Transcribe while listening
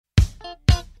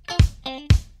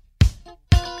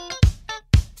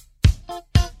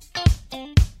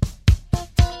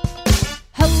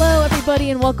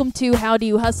everybody, and welcome to How Do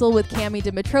You Hustle with Cami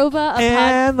Dimitrova.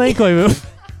 And Lane Koivu.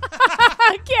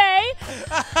 Okay.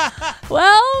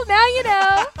 Well, now you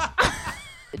know.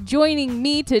 Joining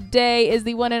me today is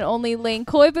the one and only Lane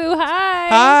Koivu. Hi.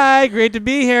 Hi, great to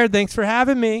be here. Thanks for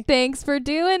having me. Thanks for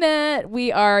doing it.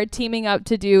 We are teaming up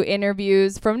to do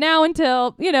interviews from now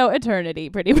until, eternity,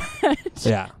 pretty much.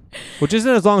 Yeah. Which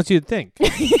isn't as long as you'd think. Yeah,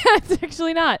 it's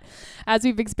actually not, as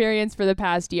we've experienced for the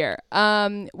past year.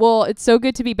 Well, it's so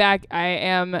good to be back. I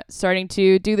am starting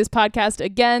to do this podcast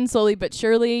again, slowly but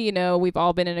surely. We've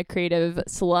all been in a creative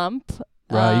slump.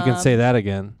 Wow, you can say that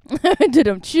again.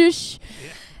 Shush.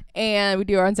 And we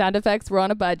do our own sound effects. We're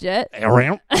on a budget.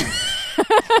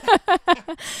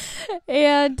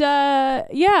 And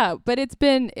but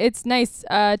it's nice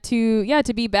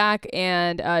to be back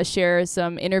and share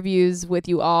some interviews with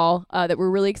you all that we're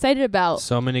really excited about.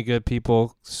 So many good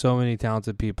people, so many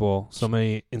talented people, so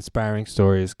many inspiring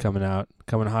stories coming hot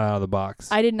out of the box.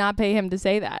 I did not pay him to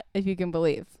say that, if you can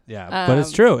believe. Yeah, but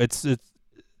it's true. It's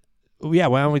yeah,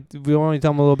 why don't we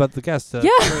tell them a little about the guest?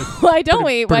 Why don't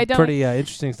we? Pretty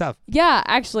interesting stuff. Yeah,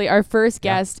 actually, our first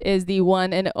guest is the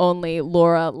one and only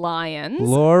Laura Lyons.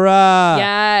 Laura!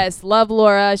 Yes, love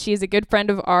Laura. She's a good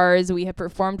friend of ours. We have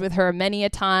performed with her many a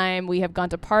time. We have gone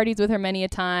to parties with her many a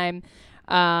time.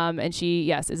 And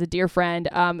she, is a dear friend.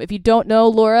 If you don't know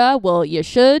Laura, well, you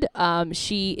should.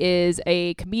 She is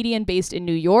a comedian based in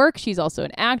New York. She's also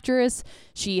an actress.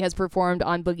 She has performed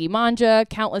on Boogie Manja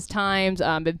countless times,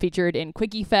 been featured in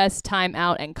Quickie Fest, Time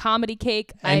Out, and Comedy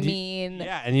Cake. And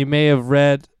you may have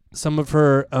read some of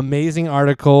her amazing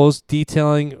articles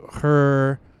detailing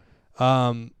her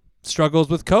struggles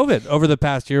with COVID over the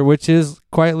past year, which is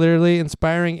quite literally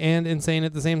inspiring and insane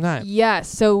at the same time. Yes.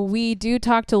 So we do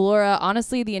talk to Laura.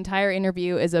 Honestly, the entire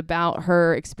interview is about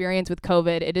her experience with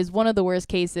COVID. It is one of the worst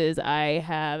cases I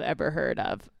have ever heard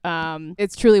of.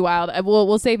 It's truly wild.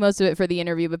 We'll save most of it for the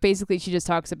interview, but basically she just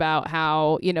talks about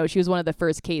how, she was one of the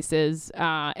first cases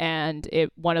and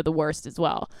one of the worst as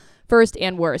well. First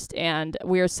and worst, and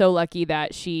we are so lucky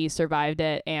that she survived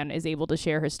it and is able to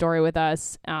share her story with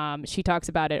us. She talks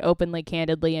about it openly,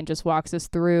 candidly, and just walks us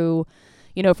through,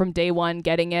 from day one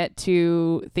getting it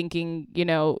to thinking,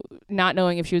 not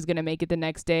knowing if she was going to make it the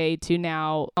next day to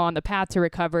now on the path to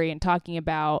recovery and talking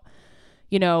about,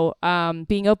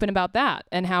 being open about that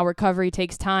and how recovery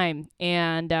takes time.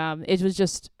 And it was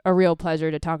just a real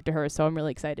pleasure to talk to her. So I'm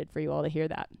really excited for you all to hear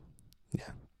that.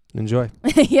 Yeah. Enjoy.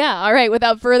 Yeah. All right.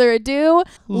 Without further ado,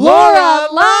 Laura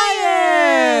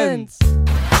Lyons.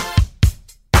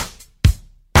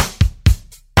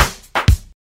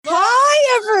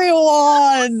 Hi,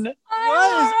 everyone.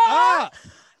 What is up?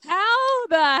 How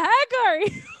the heck are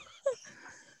you?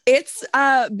 It's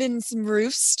been some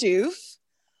roof stoof,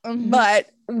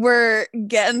 but we're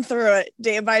getting through it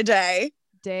day by day.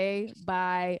 Day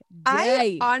by day.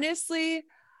 I honestly,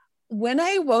 when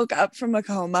I woke up from a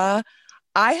coma,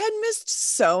 I had missed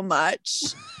so much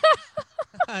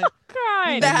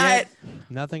that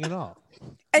nothing at all.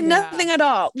 And nothing at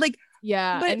all. But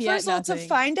and first of all, to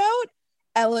find out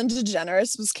Ellen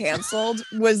DeGeneres was canceled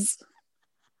was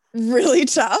really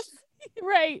tough.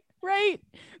 Right.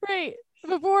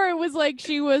 Before it was like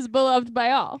she was beloved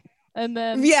by all. And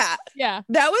then that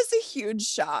was a huge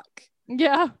shock.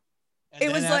 Yeah.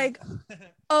 It was like,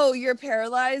 oh, you're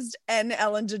paralyzed and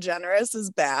Ellen DeGeneres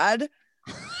is bad.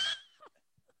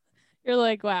 You're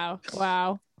like, wow.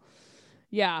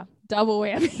 Yeah, double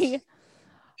whammy.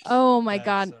 Oh my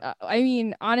God.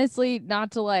 Honestly, not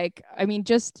to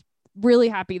just really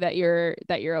happy that you're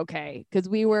okay. Because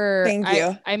we were. Thank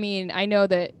you. I know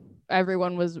that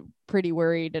everyone was pretty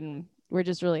worried, and we're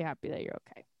just really happy that you're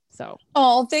okay. So.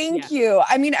 Oh, thank you.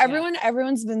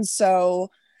 Everyone's been so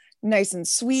nice and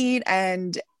sweet,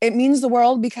 and it means the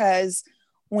world because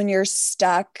when you're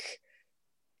stuck,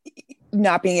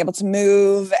 not being able to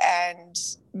move and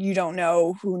you don't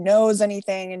know who knows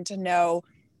anything, and to know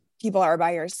people are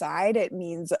by your side, it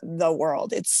means the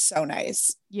world. It's so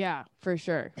nice. Yeah, for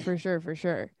sure. That's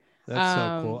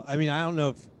so cool. I don't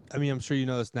know I'm sure you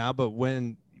know this now, but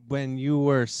when you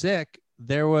were sick,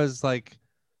 there was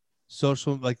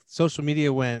social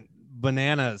media went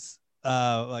bananas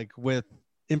with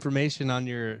information on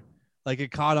your,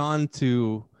 it caught on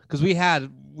to, because we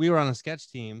were on a sketch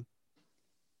team.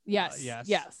 Yes.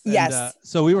 And,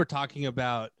 so we were talking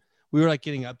about, we were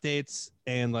getting updates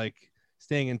and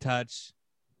staying in touch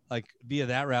via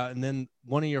that route. And then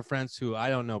one of your friends, who I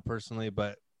don't know personally,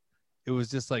 but it was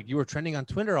just you were trending on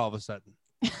Twitter all of a sudden.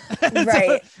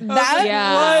 Right.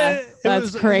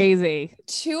 That's crazy.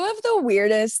 Two of the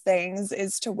weirdest things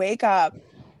is to wake up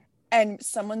and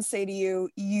someone say to you,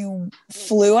 you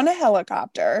flew on a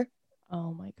helicopter.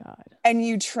 Oh my God. And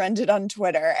you trended on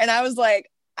Twitter. And I was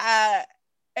like,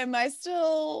 am I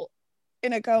still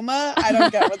in a coma? I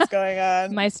don't get what's going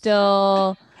on. Am I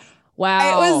still...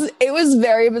 Wow. It was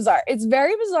very bizarre. It's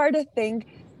very bizarre to think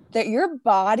that your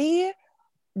body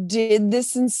did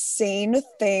this insane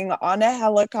thing on a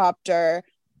helicopter.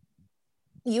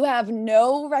 You have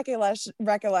no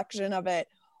recollection of it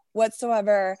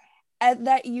whatsoever, and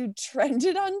that you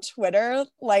trended on Twitter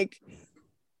like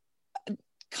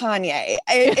Kanye.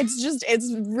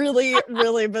 It's really,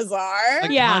 really bizarre.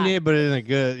 Like Kanye, but in a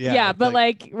good, but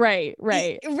like right.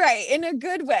 In a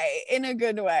good way.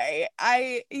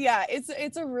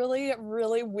 It's a really,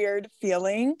 really weird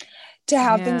feeling to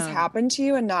have things happen to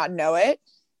you and not know it.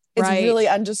 It's really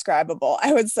undescribable,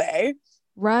 I would say.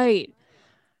 Right.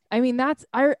 I mean,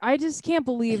 I just can't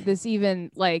believe this even,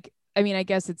 like, I mean, I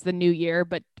guess it's the new year,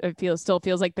 but it still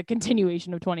feels like the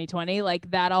continuation of 2020.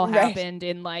 Like that all happened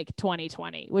in like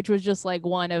 2020, which was just like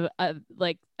one of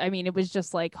like, I mean, it was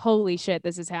just like, holy shit,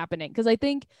 this is happening. Cause I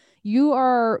think you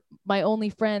are my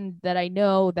only friend that I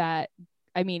know that,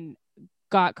 I mean,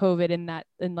 got COVID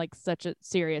in like such a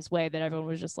serious way that everyone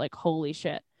was just like, holy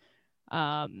shit.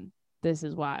 This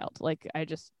is wild. Like it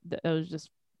was just,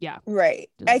 yeah. Right.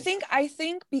 I think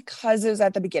because it was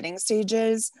at the beginning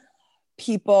stages,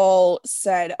 people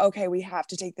said, okay, we have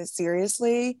to take this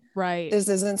seriously. Right. This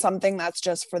isn't something that's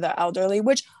just for the elderly,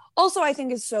 which also I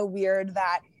think is so weird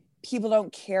that people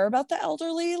don't care about the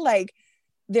elderly. Like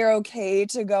they're okay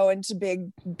to go into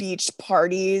big beach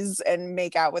parties and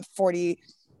make out with 40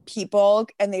 people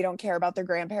and they don't care about their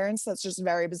grandparents. That's just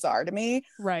very bizarre to me.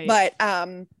 Right. But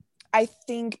I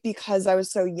think because I was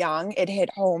so young, it hit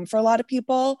home for a lot of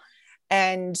people.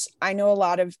 And I know a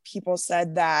lot of people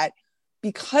said that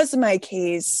because of my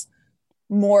case,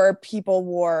 more people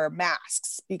wore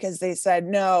masks because they said,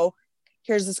 no,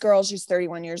 here's this girl, she's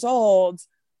 31 years old,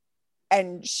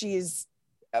 and she's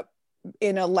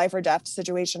in a life or death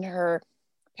situation. Her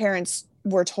parents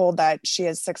were told that she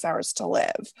has 6 hours to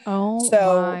live. Oh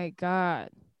my God.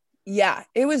 Yeah,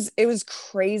 it was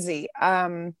crazy.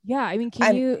 Yeah, I mean,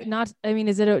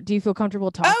 do you feel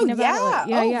comfortable talking about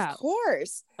it? Like, yeah. Of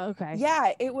course. Okay.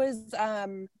 Yeah, it was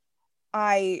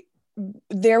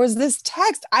there was this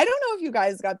text. I don't know if you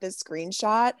guys got this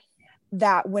screenshot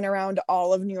that went around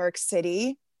all of New York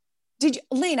City. Did you,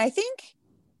 Lane? I think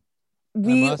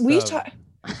we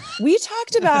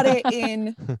talked about it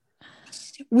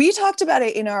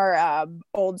in our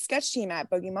old sketch team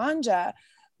at Boogie Manja,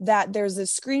 that there's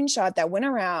this screenshot that went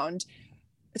around,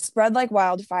 spread like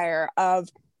wildfire, of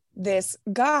this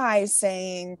guy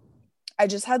saying, I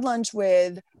just had lunch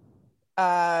with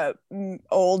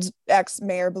old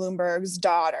ex-mayor Bloomberg's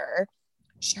daughter.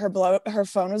 Her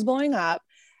phone was blowing up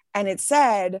and it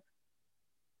said,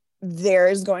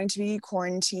 there's going to be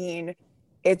quarantine.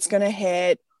 It's going to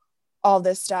hit all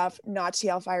this stuff, not to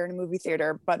yell fire in a movie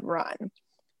theater, but run.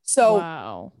 So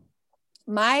wow.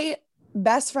 My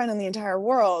best friend in the entire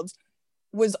world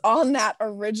was on that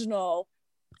original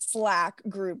Slack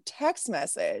group text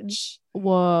message.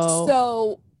 Whoa.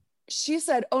 So she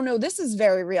said, oh no, this is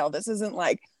very real. This isn't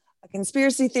like a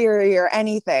conspiracy theory or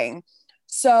anything.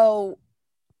 So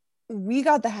we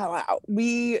got the hell out.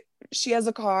 She has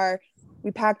a car.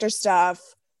 We packed her stuff.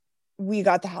 We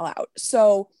got the hell out.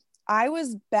 So I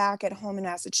was back at home in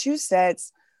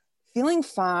Massachusetts feeling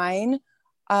fine.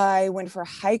 I went for a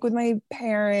hike with my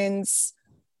parents,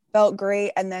 felt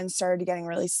great, and then started getting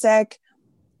really sick.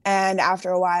 And after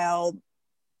a while,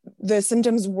 the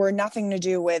symptoms were nothing to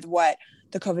do with what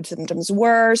the COVID symptoms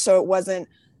were. So it wasn't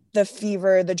the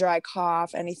fever, the dry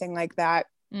cough, anything like that.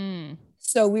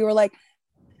 So we were like,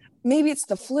 maybe it's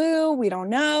the flu. We don't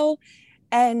know.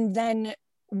 And then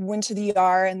went to the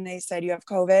ER and they said, you have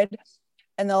COVID.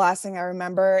 And the last thing I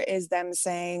remember is them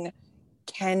saying,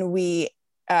 can we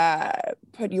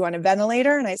put you on a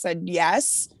ventilator? And I said,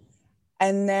 yes.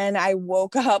 And then I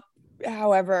woke up,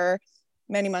 however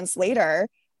many months later,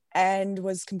 and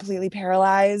was completely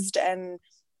paralyzed and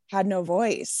had no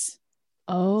voice.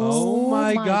 Oh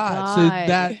my God. So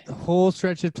that whole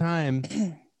stretch of time,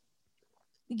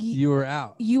 you were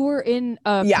out. You were in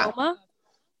a coma?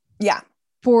 Yeah.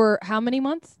 For how many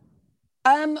months?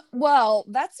 Well,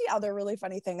 that's the other really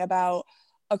funny thing about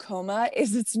a coma,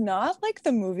 is it's not like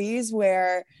the movies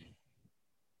where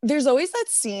there's always that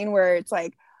scene where it's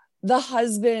like the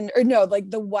husband, or no, like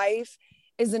the wife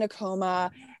is in a coma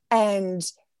and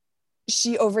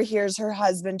she overhears her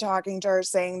husband talking to her,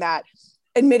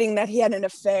 admitting that he had an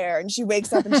affair, and she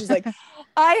wakes up and she's like,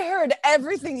 I heard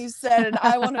everything you said and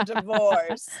I want a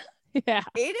divorce. Yeah.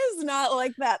 It is not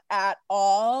like that at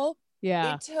all.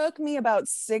 Yeah. It took me about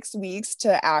 6 weeks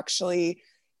to actually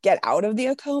get out of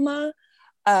the coma.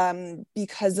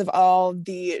 because of all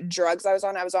the drugs I was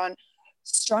on. I was on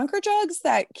stronger drugs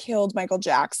that killed Michael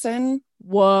Jackson.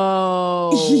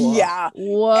 Whoa. Yeah.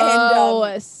 Whoa.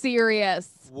 And, serious.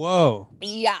 Whoa.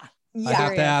 Yeah. I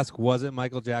have to ask, was it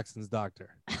Michael Jackson's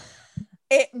doctor?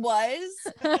 It was.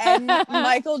 And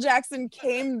Michael Jackson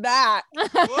came back.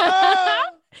 Whoa!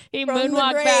 He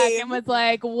moonwalked back and was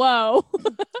like, whoa.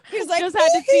 He's like, just had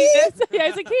to see this. Yeah,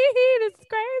 he's like, this is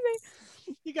crazy.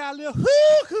 You got a little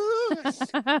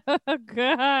Oh,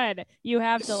 good. You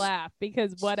have to laugh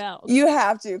because what else? You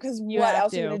have to, because what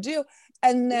else are you going to do?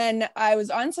 And then I was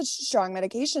on such strong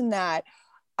medication that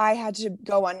I had to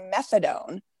go on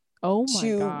methadone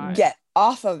to get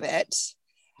off of it.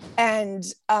 And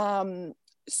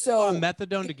so on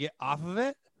methadone to get off of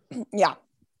it? Yeah.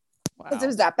 Because it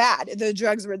was that bad. The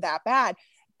drugs were that bad.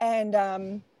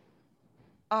 And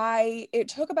it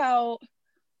took about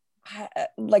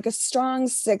like a strong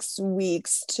 6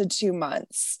 weeks to 2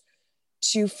 months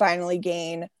to finally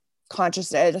gain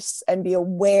consciousness and be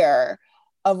aware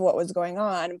of what was going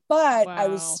on. But I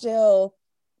was still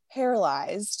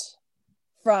paralyzed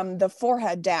from the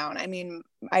forehead down. I mean,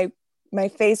 my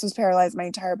face was paralyzed, my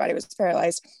entire body was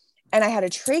paralyzed, and I had a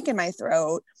trach in my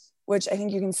throat, which I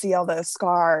think you can see all the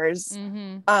scars.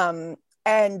 Mm-hmm.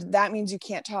 And that means you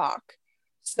can't talk.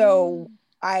 So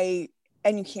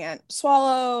and you can't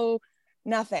swallow,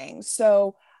 nothing.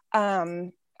 So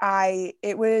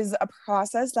it was a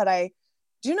process that I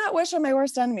do not wish on my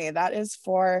worst enemy. That is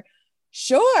for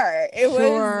sure. It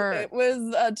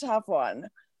was a tough one.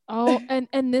 Oh,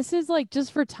 and this is like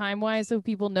just for time wise, so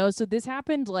people know. So this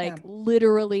happened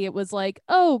literally. It was like,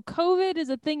 oh, COVID is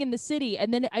a thing in the city,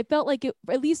 and then I felt like it,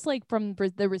 at least like from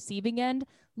the receiving end.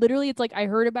 Literally, it's like I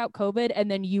heard about COVID, and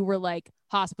then you were like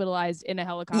hospitalized in a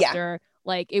helicopter. Yeah.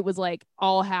 Like it was like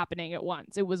all happening at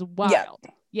once. It was wild.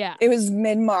 Yeah. It was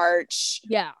mid-March.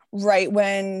 Yeah. Right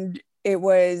when it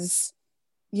was,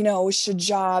 should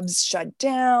jobs shut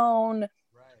down?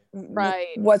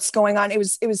 Right. What's going on? It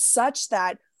was such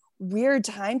that weird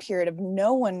time period of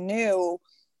no one knew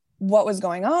what was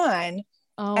going on.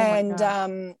 Oh, and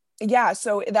my God.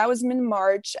 So that was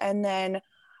mid-March, and then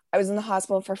I was in the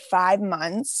hospital for 5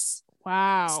 months.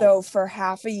 Wow. So for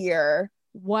half a year.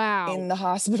 Wow. In the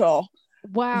hospital.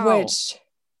 Wow. Which,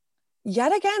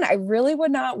 yet again, I really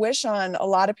would not wish on a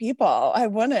lot of people. I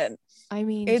wouldn't. I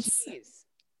mean,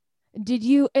 did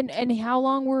you, and how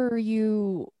long were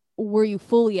you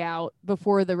fully out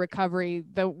before the recovery,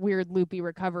 the weird loopy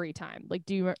recovery time? Like,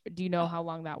 do you know how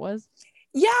long that was?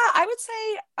 Yeah, I would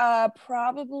say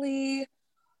probably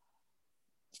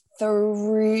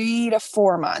 3 to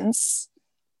 4 months.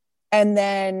 And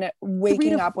then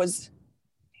waking up was,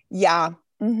 yeah.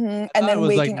 Mm-hmm. And then it was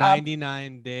waking like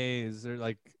 99 days or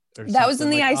that was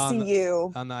in the like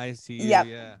ICU. On the ICU. Yep.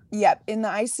 Yeah. Yep. In the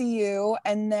ICU.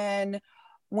 And then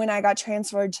when I got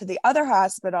transferred to the other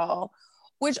hospital,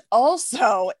 which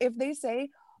also, if they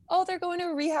say, oh, they're going to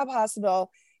a rehab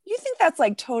hospital, you think that's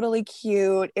like totally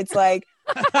cute. It's like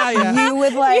you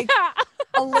with like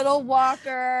a little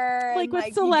walker, like with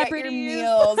like celebrities. You get your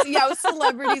meals. Yeah, with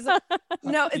celebrities.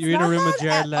 No, it's you're in a room with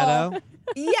Jared Leto.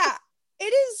 Yeah, it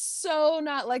is so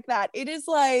not like that. It is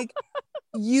like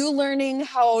you learning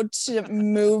how to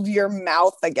move your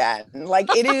mouth again. Like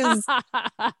it is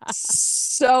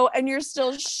so, and you're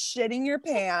still shitting your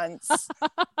pants.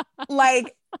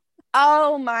 Like,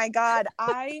 oh my God.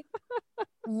 I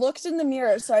looked in the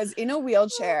mirror. So I was in a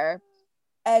wheelchair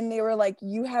and they were like,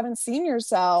 you haven't seen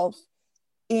yourself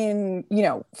in,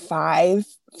 5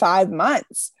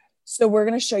 months. So we're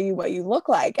going to show you what you look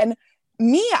like. And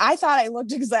I thought I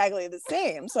looked exactly the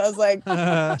same. So I was like, sure,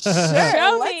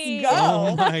 let's go.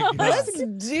 Oh let's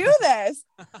do this.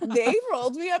 They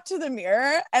rolled me up to the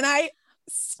mirror and I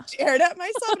stared at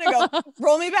myself and I go,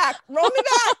 roll me back, roll me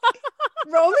back,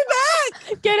 roll me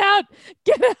back. Get out.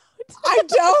 I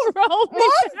don't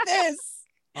want this.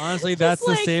 Honestly, that's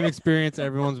the same experience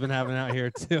everyone's been having out here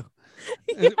too.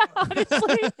 Yeah,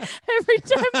 honestly, every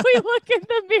time we look in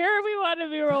the mirror, we want to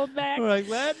be rolled back. We're like,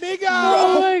 let me go.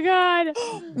 Oh my God.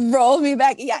 Roll me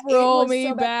back. Yeah. Roll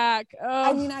me back. Oh.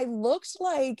 I mean,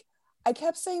 I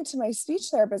kept saying to my speech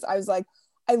therapist, I was like,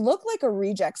 I look like a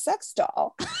reject sex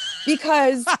doll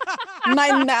because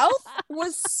my mouth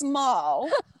was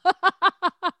small.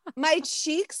 My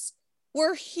cheeks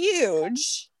were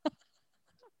huge.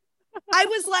 I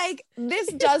was like, this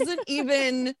doesn't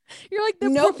even, you're like,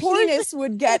 no penis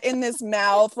would get in this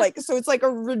mouth. Like, so it's like a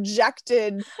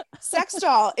rejected sex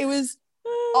doll. It was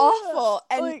awful.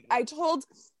 And I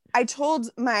told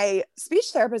my speech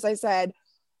therapist, I said,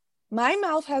 my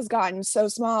mouth has gotten so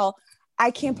small. I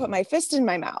can't put my fist in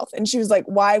my mouth. And she was like,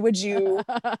 why would you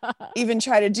even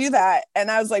try to do that?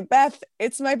 And I was like, Beth,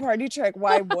 it's my party trick.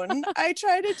 Why wouldn't I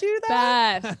try to do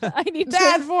that? Beth, I need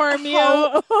to inform you.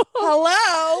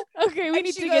 Hello. Okay, we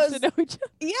need to get to know each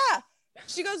other. Yeah.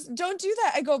 She goes, don't do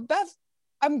that. I go, Beth,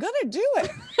 I'm going to do it.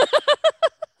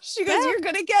 She goes, you're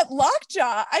going to get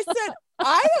lockjaw. I said,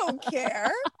 I don't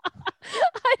care.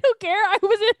 I don't care. I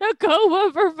was in a coma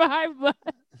for 5 months.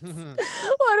 What do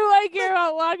I care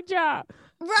about lockjaw?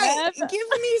 Right. Beth. Give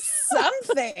me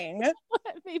something.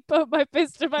 Let me put my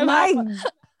fist in my mouth.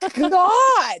 My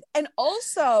God. And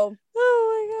also,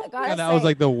 oh my God. That was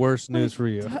like the worst news for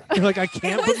you. You're like, I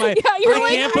can't put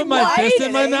my fist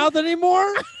in my mouth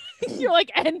anymore. You're like,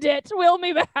 end it. Wheel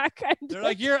me back. They're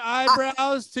like, your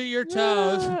eyebrows to your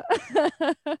toes.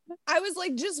 I was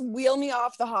like, just wheel me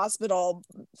off the hospital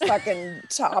fucking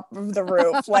top of the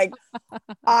roof. Like,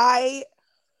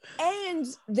 and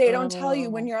they don't tell you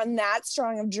when you're on that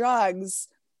strong of drugs,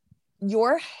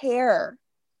 your hair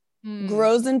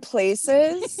grows in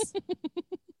places.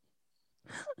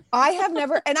 I have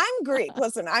never, and I'm Greek.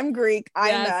 Listen, I'm Greek.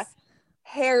 I'm a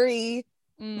hairy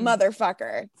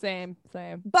motherfucker. Same.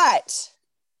 But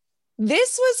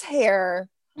this was hair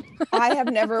I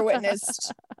have never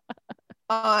witnessed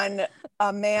on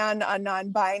a man, a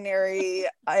non-binary,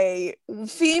 a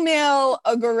female,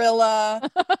 a gorilla,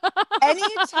 any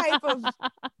type of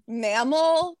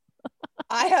mammal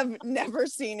I have never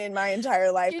seen in my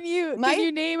entire life. Can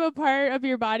you name a part of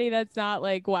your body that's not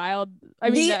like wild? I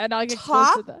mean, and I'll get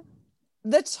close to that.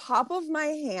 The top of my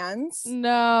hands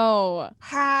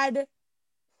had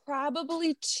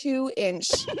probably 2-inch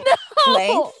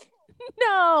length.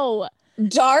 No.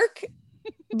 Dark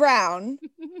brown.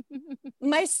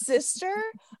 My sister,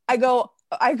 I go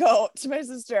to my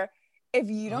sister, if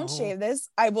you don't shave this,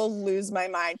 I will lose my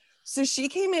mind. So she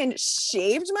came in,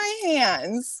 shaved my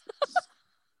hands.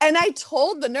 And I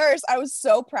told the nurse, I was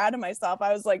so proud of myself.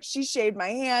 I was like, she shaved my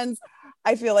hands.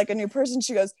 I feel like a new person.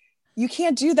 She goes, you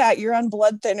can't do that. You're on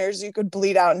blood thinners. You could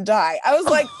bleed out and die. I was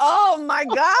like, oh my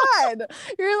God.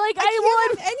 You're like, I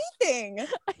can't have anything.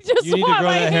 You need to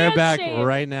grow that hair back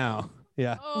right now.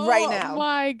 Yeah. Right now. Oh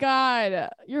my God.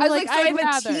 You're like, so I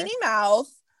have a teeny mouth.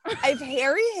 I have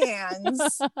hairy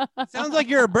hands. Sounds like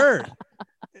you're a bird.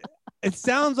 It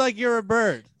sounds like you're a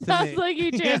bird. Sounds like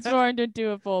you transformed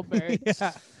into a full bird.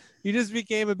 Yeah. You just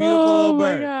became a beautiful little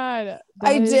bird. Oh my God.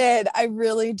 I did. I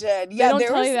really did. Yeah. They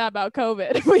don't tell you that about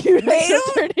COVID. They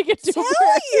don't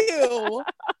tell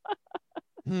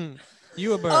you.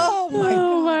 You a bird.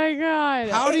 Oh my God.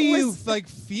 How do you like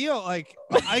feel like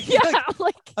I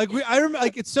I remember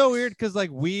like it's so weird because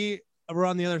like we were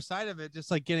on the other side of it,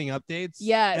 just like getting updates.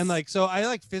 Yes. And like so I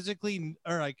like physically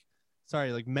or like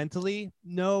mentally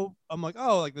know I'm like,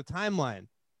 oh, like the timeline.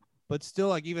 But still,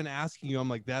 like even asking you, I'm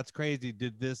like, that's crazy.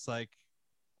 Did this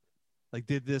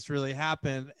did this really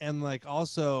happen? And like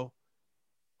also,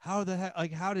 how the heck,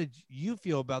 like, how did you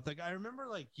feel about that? I remember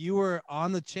like you were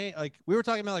on the chain, like we were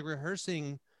talking about like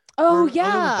rehearsing. With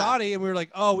Dottie, and we were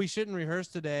like, oh, we shouldn't rehearse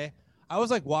today. I was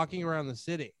like walking around the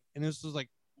city, and this was like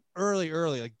early,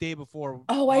 like day before.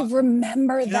 Oh, I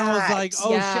remember that. I was like,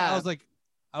 oh shit. I was like,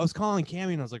 I was calling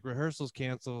Cammy, and I was like, rehearsal's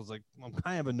canceled. I was like, I'm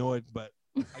kind of annoyed, but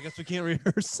I guess we can't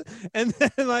rehearse. And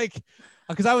then like,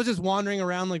 because I was just wandering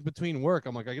around like between work.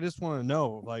 I'm like, I just want to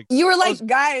know. Like you were like,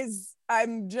 guys,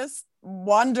 I'm just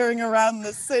wandering around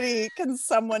the city. Can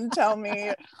someone tell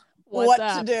me what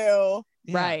to do?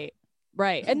 Yeah.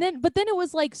 Right. And then, but then it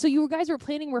was like, so you guys were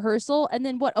planning rehearsal, and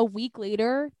then what? A week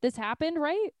later, this happened,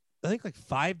 right? I think like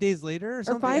 5 days later or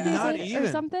something. Or 5 days later or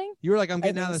something. You were like, I'm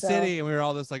getting out of the city, and we were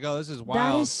all just like, oh, this is wild.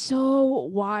 That is so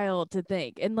wild to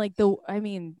think. And like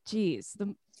geez,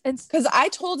 because I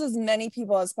told as many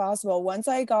people as possible. Once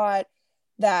I got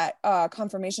that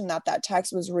confirmation that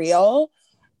text was real,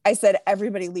 I said,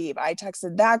 everybody leave. I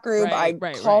texted that group. I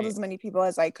called as many people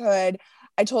as I could.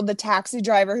 I told the taxi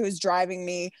driver who was driving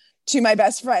me to my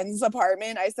best friend's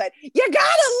apartment. I said, you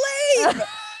gotta leave.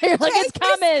 You're like, it's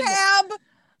coming.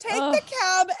 Take the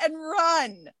cab and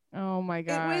run. Oh my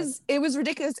God. It was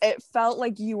ridiculous. It felt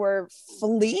like you were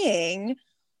fleeing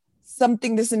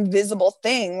something, this invisible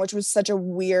thing, which was such a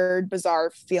weird, bizarre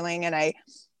feeling. And I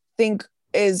think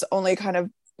is only kind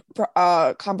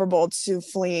of comparable to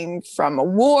fleeing from a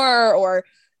war or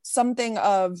something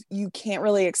of you can't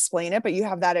really explain it, but you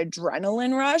have that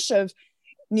adrenaline rush of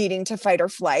needing to fight or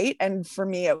flight. And for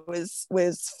me, it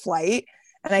was flight.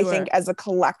 And I think as a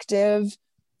collective,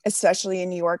 especially in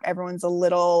New York, everyone's a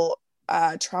little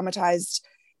traumatized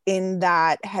in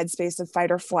that headspace of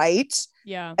fight or flight.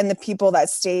 Yeah. And the people that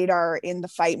stayed are in the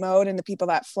fight mode, and the people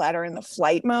that fled are in the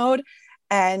flight mode.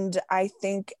 And I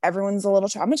think everyone's a little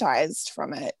traumatized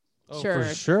from it. Oh, Sure,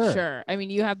 for sure. sure. I mean,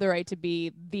 you have the right to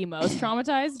be the most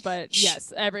traumatized, but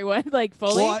yes, everyone like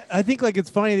fully. Well, I think like it's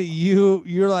funny that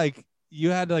you're like you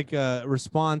had like a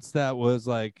response that was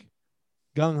like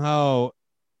gung ho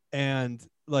and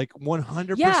like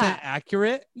 100% Yeah.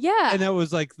 accurate, Yeah, and that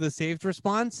was like the saved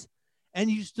response, and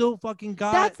you still fucking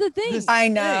got. that's the thing. this I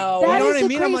thing. know. You That know is what I the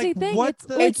mean? I'm crazy like, thing. what It's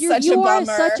the? like It's you such a are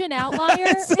bummer. such an outlier.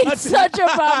 It's It's such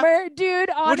a bummer, dude.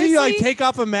 What Honestly, do you like take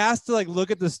off a mask to like look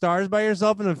at the stars by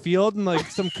yourself in a field and like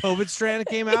some COVID strand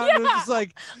came out and it was just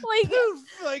like like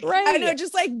like right? I know,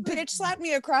 just like bitch slap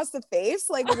me across the face.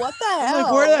 Like, what the I'm hell?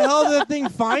 like, where the hell did that thing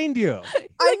find you?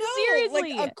 I know,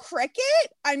 seriously. like a cricket.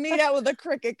 I made out with a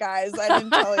cricket, guys. I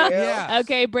didn't tell you. Yeah.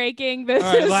 Okay, breaking. This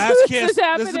All right, is last this kiss. is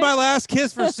happening. This is my last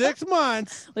kiss for 6 months.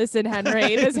 Listen,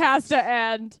 Henry, this has to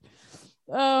end.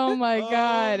 Oh my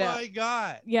god. Oh my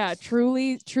god. Yeah,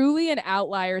 truly an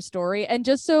outlier story. And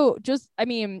I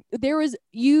mean, there was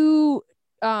you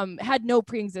had no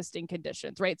pre-existing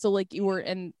conditions, right? So like you were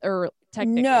in or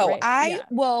technically No, right?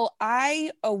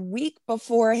 I a week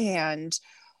beforehand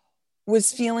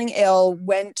was feeling ill,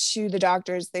 went to the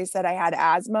doctors. They said I had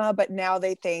asthma, but now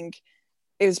they think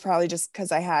it was probably just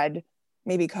because I had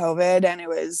maybe COVID and it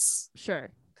was Sure.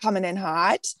 coming in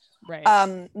hot. Right.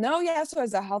 No, yeah, so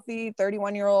as a healthy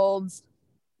 31-year-old,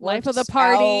 Life of the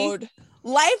party.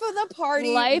 Life of the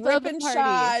party, Life of the ripping party.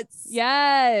 shots.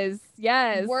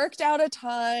 Yes. Worked out a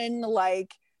ton,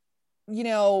 like, you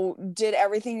know, did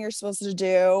everything you're supposed to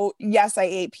do. Yes, I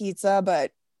ate pizza,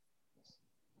 but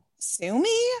sue me.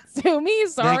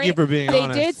 Sorry. Thank you for being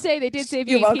honest. They did say if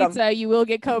You're you eat welcome. pizza, you will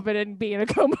get COVID and be in a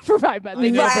coma for 5 months. They I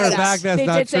know did for say a that. fact that's They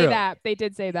not did say true. that. They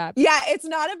did say that. Yeah, it's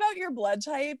not about your blood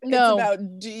type. No. It's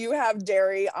about, do you have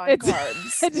dairy on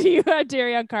carbs? Do you have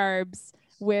dairy on carbs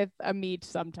with a meat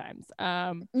sometimes?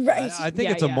 Right. I think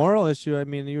it's a moral issue. I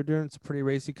mean, you're doing some pretty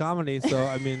racy comedy, so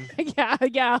I mean,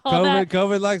 yeah. All that.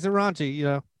 COVID likes a raunchy, you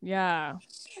know. Yeah.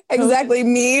 Exactly.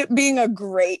 Me being a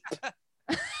grape.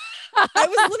 I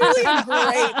was literally a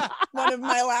grape. One of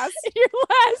my last Your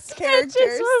last characters.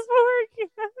 Before.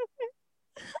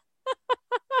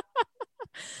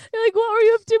 You're like, what were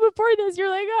you up to before this? You're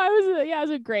like, oh, I was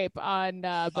a grape on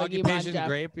Occupation Jeff,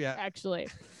 grape, yeah. actually.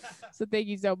 So thank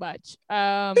you so much.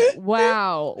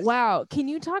 Wow. Can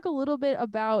you talk a little bit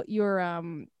about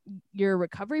your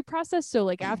recovery process? So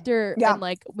like after and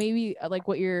like maybe like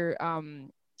what your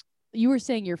you were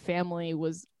saying your family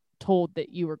was told that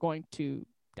you were going to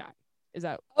die. Is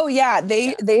that? Oh yeah,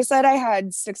 they said I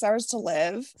had 6 hours to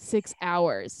live. 6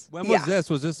 hours. When was this?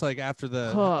 Was this like after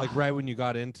the like right when you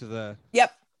got into the?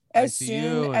 Yep. As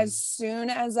ICU soon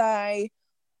as I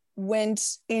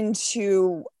went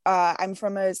into I'm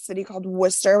from a city called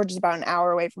Worcester, which is about an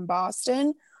hour away from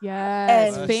Boston.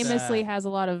 Yes, And famously has a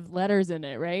lot of letters in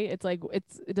it, right? It's like it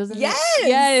doesn't.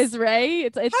 Yes, right.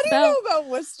 It's how do you know about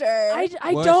Worcester? I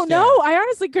don't know. I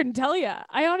honestly couldn't tell you.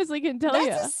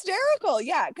 That's hysterical.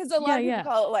 Yeah, because a lot of people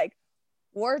call it like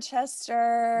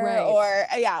Worcester, right? Or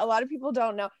a lot of people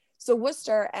don't know. So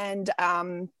Worcester, and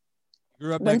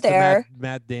grew up went next there. to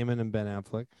Matt Damon and Ben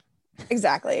Affleck.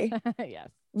 Exactly. Yes.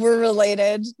 We're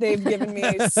related. They've given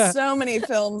me so many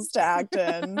films to act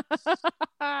in.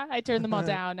 I turned them all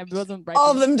down. I wasn't right.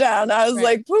 All of them down. I was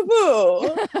like, poo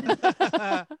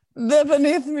poo. They're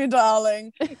beneath me,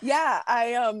 darling. Yeah.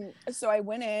 So I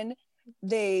went in,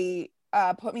 they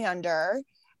put me under,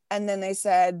 and then they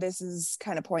said, this is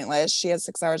kind of pointless. She has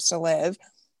 6 hours to live.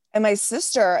 And my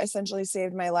sister essentially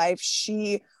saved my life.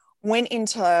 She went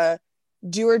into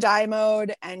do or die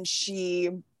mode, and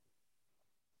she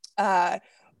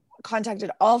contacted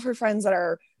all of her friends that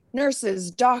are nurses,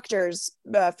 doctors,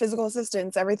 physical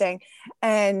assistants, everything,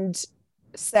 and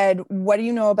said, what do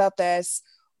you know about this?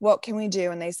 What can we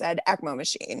do? And they said ECMO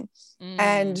machine.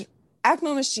 And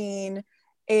ECMO machine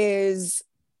is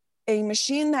a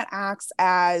machine that acts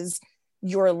as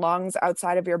your lungs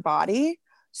outside of your body.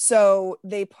 So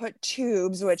they put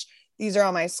tubes, which these are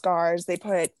all my scars. They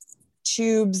put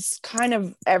tubes kind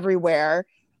of everywhere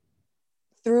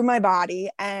through my body,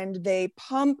 and they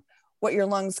pump what your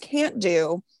lungs can't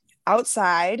do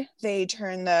outside. They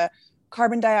turn the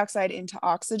carbon dioxide into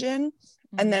oxygen,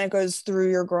 and then it goes through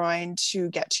your groin to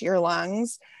get to your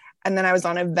lungs. And then I was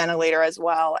on a ventilator as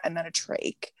well, and then a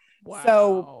trach. Wow.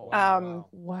 So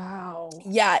wow.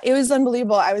 Yeah, it was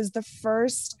unbelievable. I was the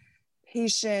first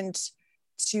patient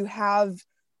to have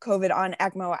COVID on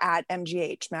ECMO at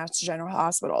MGH, Mass General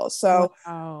Hospital. So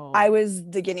I was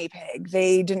the guinea pig.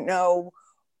 They didn't know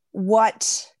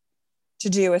what to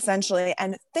do, essentially.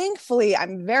 And thankfully,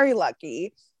 I'm very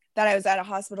lucky that I was at a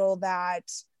hospital that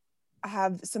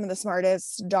have some of the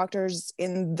smartest doctors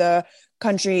in the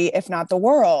country, if not the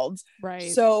world.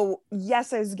 Right. So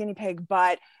yes, I was a guinea pig,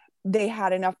 but they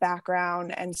had enough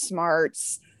background and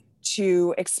smarts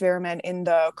to experiment in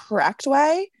the correct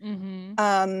way.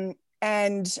 Mm-hmm.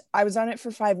 And I was on it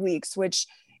for 5 weeks, which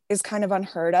is kind of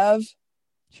unheard of.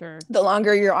 Sure. The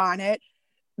longer you're on it,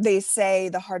 they say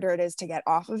the harder it is to get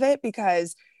off of it,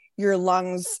 because your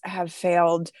lungs have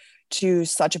failed to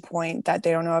such a point that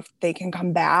they don't know if they can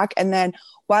come back. And then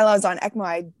while I was on ECMO,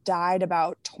 I died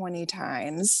about 20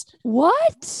 times.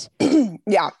 What?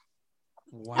 Yeah.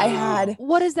 Wow. I had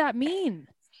What does that mean?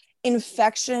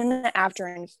 infection after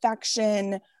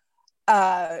infection.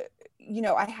 I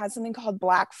had something called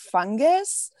black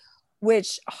fungus,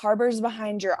 which harbors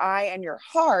behind your eye and your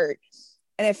heart.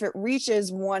 And if it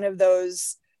reaches one of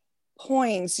those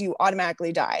points, you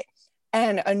automatically die.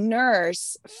 And a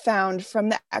nurse found from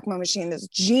the ECMO machine, this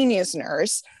genius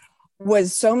nurse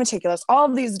was so meticulous. All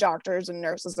of these doctors and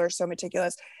nurses are so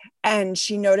meticulous. And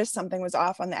she noticed something was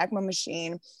off on the ECMO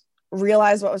machine,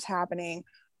 realized what was happening,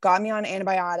 got me on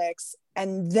antibiotics,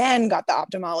 and then got the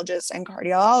ophthalmologist and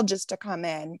cardiologist to come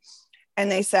in.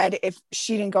 And they said if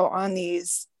she didn't go on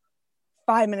these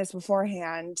 5 minutes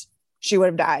beforehand, she would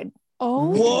have died.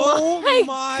 Oh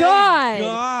my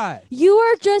God. You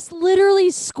are just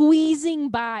literally squeezing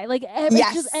by. Like,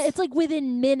 yes. It's like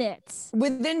within minutes.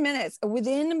 Within minutes. It was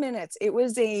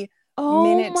a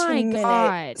minute to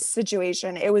minute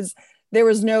situation. There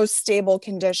was no stable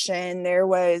condition. There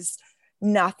was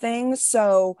nothing.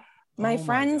 So my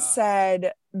friend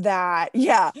said that,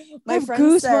 my friend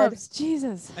goosebumps. said,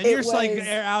 Jesus. And you're just like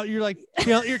out, you're like,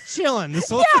 you're chilling this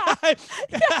whole time.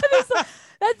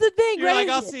 That's the thing, you're right? like,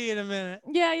 I'll see you in a minute.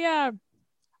 Yeah.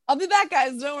 I'll be back,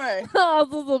 guys. Don't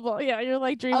worry. Yeah, you're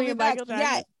like dreaming of Michael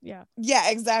Jackson. Yeah,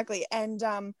 exactly. And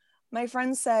my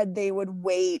friend said they would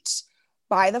wait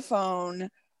by the phone,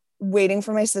 waiting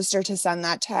for my sister to send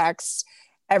that text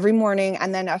every morning,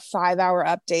 and then a 5-hour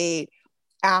update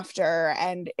after.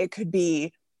 And it could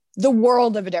be the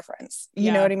world of a difference.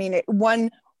 You know what I mean?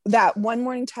 That one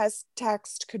morning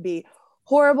text could be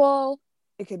horrible.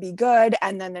 It could be good.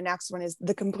 And then the next one is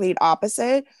the complete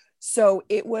opposite. So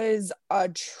it was a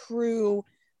true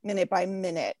minute by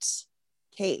minute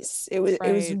case. It was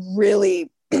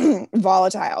really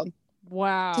volatile.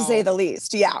 Wow. To say the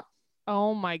least. Yeah.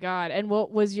 Oh my God. And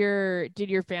did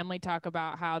your family talk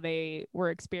about how they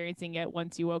were experiencing it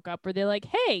once you woke up? Were they like,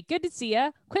 hey, good to see ya.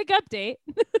 Quick update.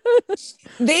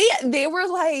 They were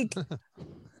like,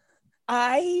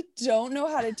 I don't know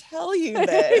how to tell you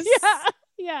this.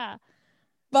 Yeah.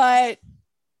 But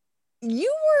you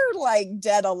were like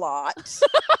dead a lot.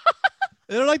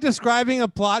 They're like describing a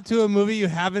plot to a movie you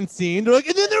haven't seen. They're like,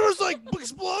 and then there was like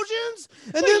explosions.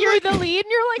 And then you're the lead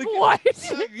and you're like,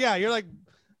 what? Yeah, you're like,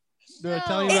 they're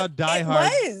telling you about Die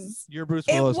Hard. You're Bruce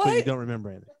Willis, but you don't remember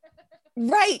anything.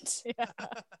 Right. Yeah.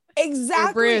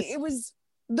 Exactly. It was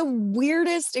the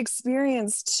weirdest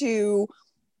experience to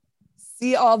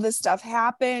see all this stuff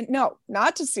happen. No,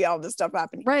 not to see all this stuff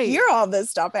happen. Right. Hear all this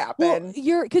stuff happen.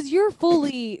 Well, you're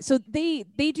fully, so they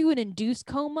do an induced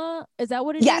coma. Is that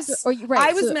what it is? Yes.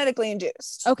 I was medically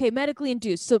induced. Okay, medically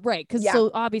induced. So right,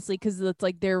 so obviously because it's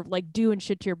like they're like doing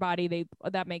shit to your body.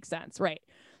 That makes sense, right?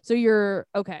 So you're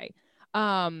okay,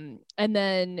 and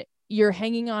then you're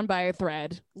hanging on by a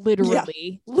thread,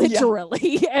 literally.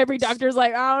 Every doctor's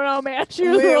like, I don't know, man. We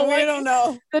don't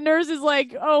know. The nurse is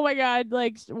like, oh my God,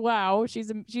 like, wow, she's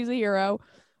a hero.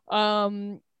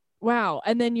 Wow.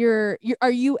 And then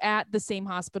are you at the same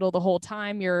hospital the whole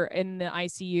time? You're in the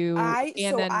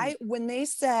ICU. When they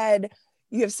said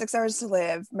you have 6 hours to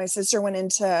live, my sister went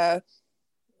into,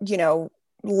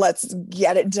 let's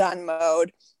get it done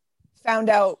mode, found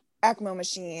out ECMO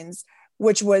machines,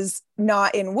 which was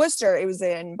not in Worcester. It was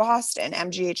in Boston,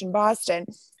 MGH in Boston.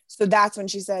 So that's when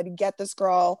she said, get this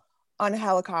girl on a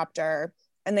helicopter.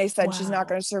 And they said, she's not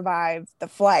going to survive the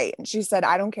flight. And she said,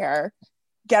 I don't care.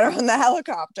 Get her on the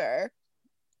helicopter.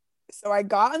 So I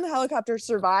got on the helicopter,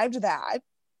 survived that.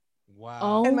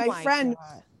 Wow. And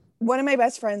one of my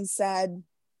best friends said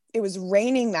it was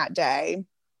raining that day.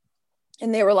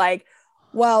 And they were like,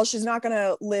 well, she's not going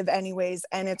to live anyways,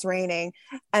 and it's raining.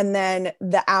 And then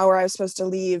the hour I was supposed to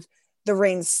leave, the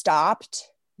rain stopped.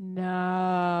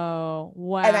 No.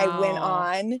 Wow. And I went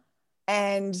on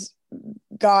and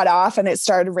got off, and it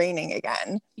started raining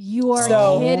again. You are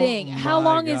kidding. How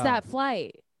long is that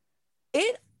flight?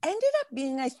 It ended up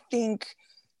being, I think,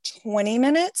 20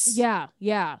 minutes. Yeah.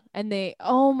 And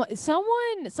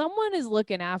someone is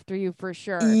looking after you for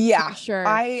sure. Yeah. For sure.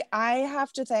 I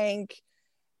have to thank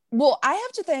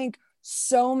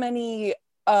so many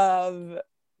of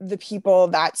the people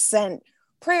that sent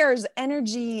prayers,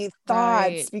 energy, thoughts,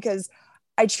 Right. because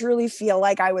I truly feel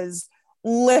like I was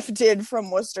lifted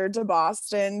from Worcester to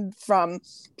Boston from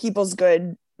people's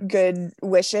good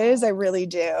wishes. I really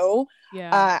do.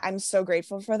 Yeah. I'm so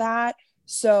grateful for that.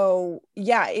 So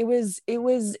yeah, it was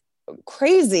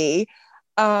crazy.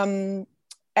 And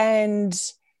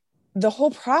the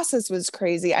whole process was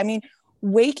crazy. I mean,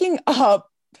 waking up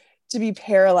to be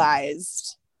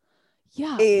paralyzed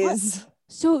Yeah. is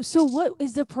So what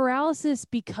is the paralysis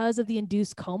because of the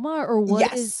induced coma, or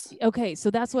what is yes, okay, so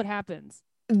that's what happens.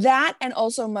 that, and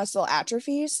also muscle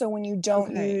atrophy. So when you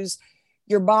don't Okay. use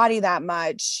your body that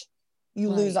much, you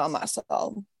lose all Right.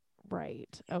 muscle.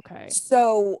 Right. Okay.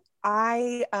 So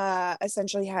I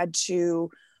essentially had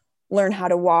to learn how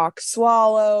to walk,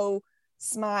 swallow,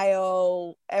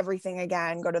 smile, everything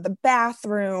again, go to the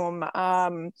bathroom,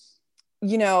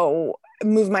 you know,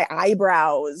 move my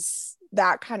eyebrows,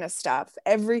 that kind of stuff.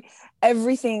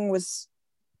 Everything was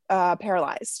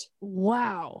paralyzed.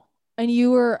 Wow. And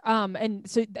you were and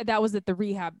so that was at the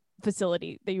rehab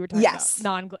facility that you were talking Yes.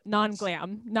 about.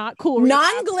 Non-glam, not cool rehab.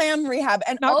 Non-glam rehab.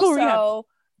 And Not cool rehab. also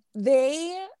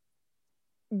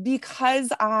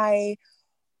because I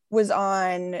was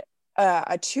on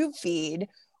a tube feed,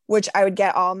 which I would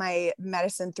get all my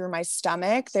medicine through my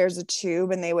stomach. There's a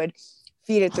tube and they would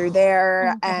feed it through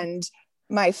there, and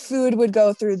my food would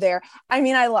go through there. I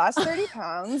mean, I lost 30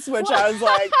 pounds, which I was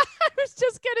like, I was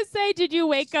just gonna say, did you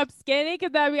wake up skinny?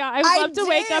 Because I mean, I would love to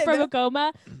wake up did. from a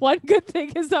coma. One good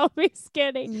thing is I'll be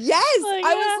skinny. Yes. Like,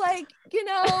 I was like, you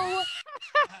know,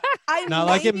 I Not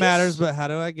like it matters, but how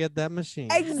do I get that machine?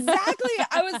 Exactly.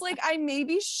 I was like, I may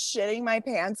be shitting my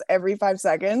pants every 5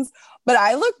 seconds, but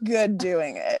I look good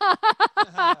doing it.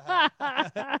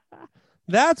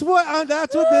 That's what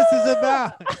this is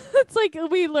about. It's like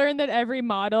we learned that every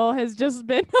model has just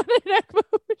been on an ECMO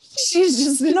machine. She's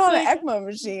just been on like, an ECMO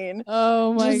machine.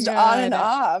 Oh my just god. on and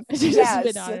off. She's yes.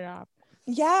 just been on and off.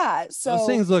 Yeah. So those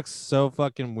things look so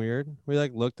fucking weird. We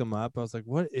like looked them up. I was like,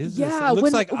 what is this? Yeah, It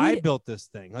looks like I built this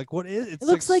thing. Like, what is it? It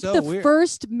looks like so the weird.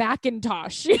 first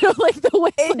Macintosh, you know, like the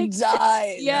way it like,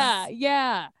 does. Yeah,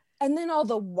 yeah. And then all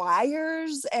the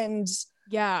wires and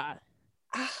yeah.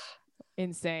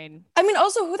 Insane. I mean,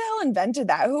 also, who the hell invented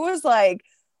that? Who was like,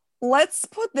 let's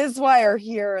put this wire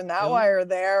here and that wire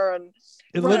there, and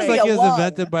it looks like it was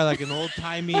invented by like an old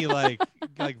timey like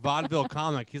vaudeville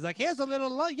comic. He's like, here's a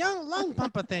little young lung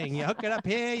pumper thing. You hook it up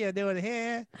here, you do it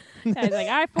here. And like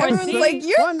I everyone's foresee like,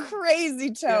 you're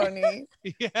crazy, Tony.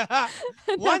 Yeah.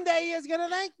 One day he's gonna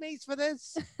thank me for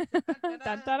this. Dun,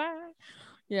 dun, dun.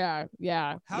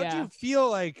 Yeah. How'd you feel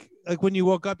like when you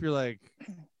woke up? You're like,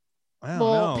 I don't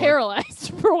know.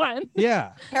 Paralyzed for one.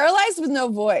 Yeah. Paralyzed with no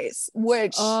voice,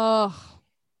 which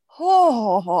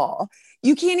Oh,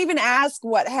 you can't even ask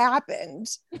what happened.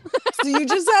 So you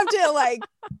just have to like,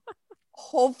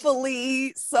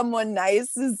 hopefully someone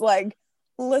nice is like,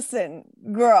 listen,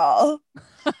 girl,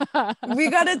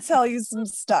 we gotta tell you some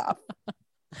stuff.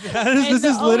 This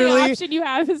is literally option you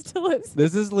have is to listen.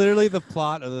 This is literally the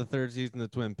plot of the 3rd season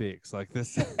of Twin Peaks. Like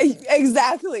this.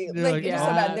 Exactly. Like, so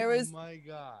bad. There was, my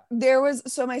God.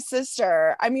 So my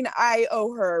sister, I mean, I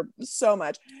owe her so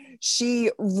much. She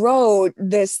wrote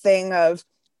this thing of,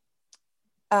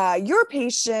 your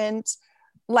patient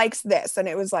likes this. And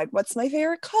it was like, what's my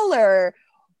favorite color?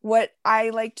 What I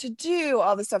like to do,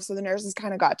 all this stuff. So the nurses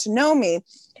kind of got to know me.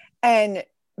 And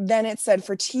then it said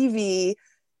for TV,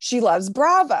 she loves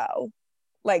Bravo.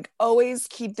 Like, always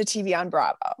keep the TV on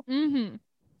Bravo. Mm-hmm.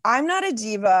 I'm not a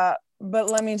diva,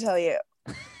 but let me tell you,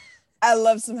 I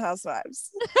love some Housewives.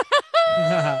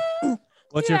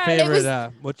 What's your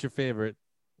favorite? What's your favorite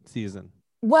season?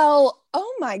 Well,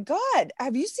 oh my God.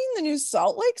 Have you seen the new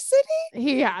Salt Lake City?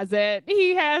 He hasn't.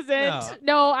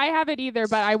 No, I haven't either,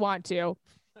 but I want to.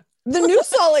 The new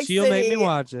Salt Lake She'll City make me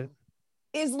watch it.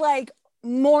 is like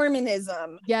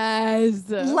Mormonism. Yes.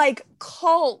 Like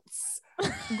cults.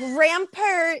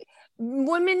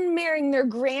 Women marrying their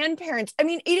grandparents. I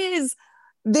mean,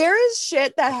 there is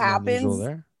shit that happens.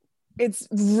 There. It's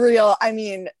real. I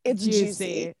mean, it's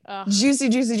juicy.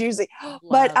 Juicy.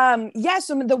 But yeah,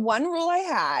 so the one rule I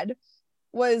had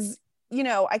was, you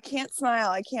know, I can't smile,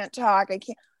 I can't talk, I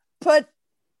can't put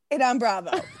it on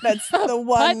Bravo. That's the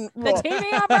one rule. The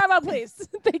TV on Bravo, please.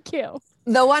 Thank you.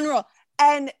 The one rule.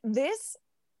 And this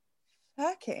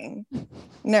fucking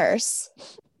nurse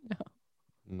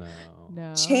No.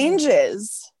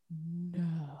 changes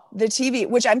the TV,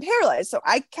 which I'm paralyzed, so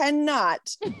I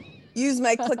cannot use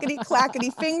my clickety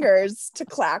clackety fingers to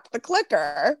clack the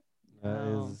clicker.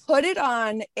 Put it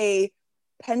on a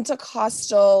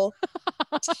Pentecostal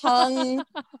tongue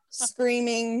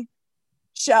screaming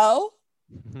show.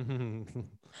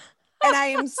 and I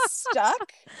am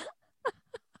stuck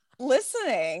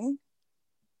listening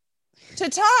to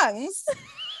tongues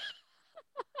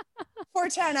for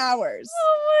 10 hours.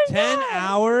 Oh my 10 God.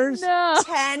 hours? No.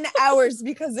 10 hours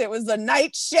because it was a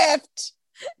night shift.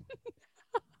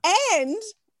 And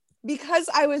because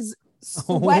I was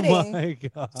sweating my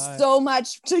God. so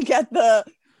much to get the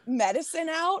medicine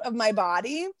out of my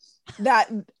body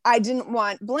that I didn't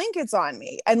want blankets on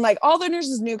me. And like all the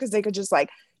nurses knew because they could just like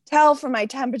tell from my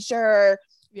temperature,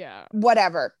 Yeah.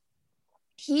 whatever.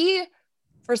 He,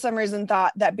 for some reason,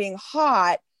 thought that being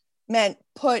hot meant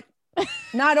put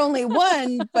not only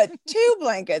one, but 2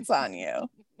 blankets on you.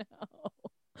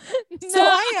 No. So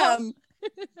I am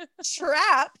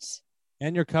trapped,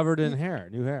 And you're covered in hair,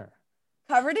 new hair.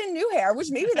 covered in new hair, which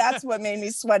maybe that's what made me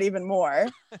sweat even more.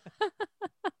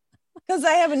 Because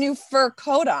I have a new fur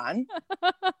coat on.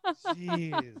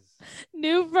 Jeez.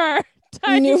 New fur.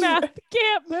 Tiny New mouth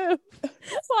can't move.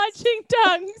 Watching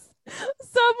tongues.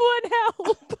 Someone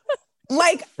help.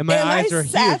 Like, And my am eyes I are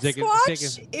huge. They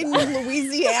Sasquatch can- in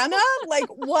Louisiana? Like,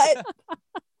 what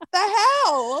the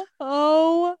hell?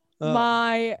 Oh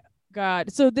my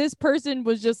God. So this person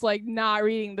was just like not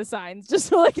reading the signs.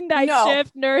 Just like night No.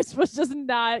 shift nurse was just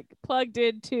not plugged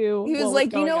into. He was what like,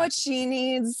 you going know on. what she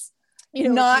needs? You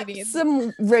know Not what she needs.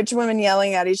 some rich women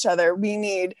yelling at each other. We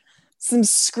need some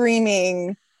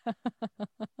screaming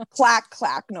clack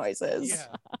clack noises. Yeah.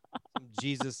 Some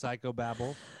Jesus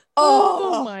psychobabble.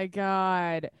 Oh my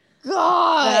God.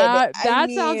 God. That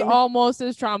sounds almost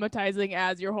as traumatizing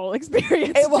as your whole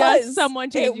experience. It was. Just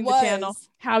someone changing the channel.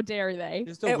 How dare they?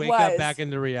 Just to It wake up was. back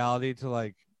into reality to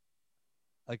like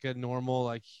a normal,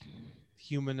 like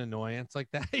human annoyance like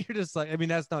that. You're just like, I mean,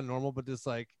 that's not normal, but just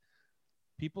like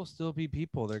people still be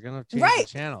people. They're going to change Right.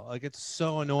 the channel. Like it's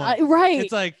so annoying. Right.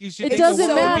 It's like you should It think doesn't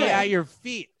the world would be matter. at your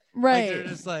feet. Right. Like they're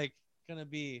just like gonna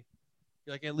be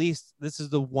like, at least this is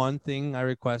the one thing I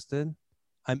requested.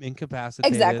 I'm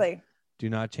incapacitated. Exactly. Do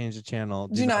not change the channel.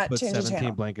 Do not put change the 17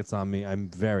 channel. blankets on me. I'm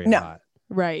very No. hot.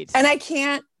 Right. And I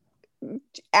can't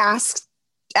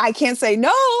say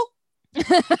no.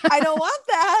 I don't want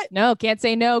that. No, can't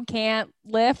say no. Can't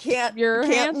lift Can't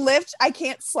hands. lift. I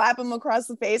can't slap him across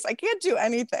the face. I can't do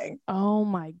anything. Oh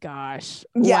my gosh.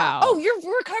 Yeah. Wow. Oh, your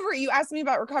recovery. You asked me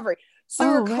about recovery. So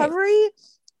Oh, right. recovery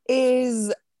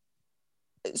is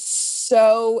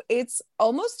so it's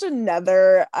almost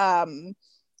another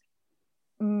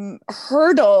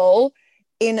hurdle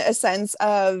in a sense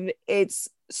of it's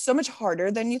so much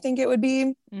harder than you think it would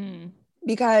be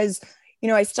because, you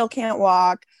know, I still can't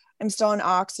walk. I'm still on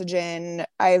oxygen.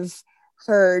 I've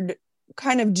heard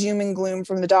kind of doom and gloom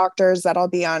from the doctors that I'll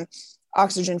be on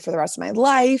oxygen for the rest of my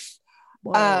life.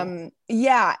 Whoa.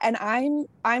 Yeah. And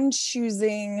I'm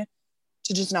choosing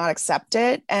to just not accept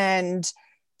it and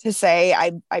to say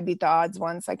I beat the odds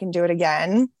once, I can do it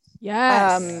again.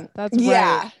 Yes. That's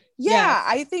yeah. right.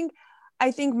 Yeah. Yes.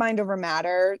 I think mind over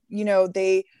matter. You know,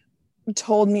 they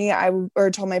told me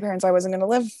told my parents I wasn't going to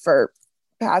live for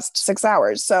past 6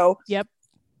 hours. So Yep.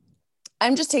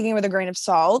 I'm just taking it with a grain of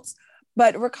salt,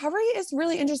 but recovery is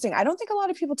really interesting. I don't think a lot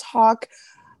of people talk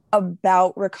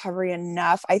about recovery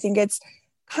enough. I think it's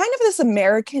kind of this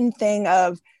American thing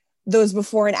of those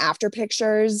before and after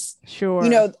pictures. Sure. You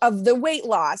know, of the weight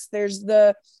loss. There's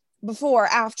the before,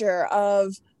 after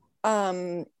of,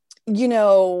 you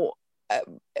know,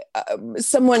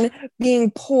 someone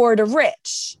being poor to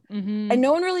rich. Mm-hmm. And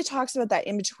no one really talks about that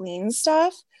in between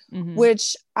stuff, Mm-hmm.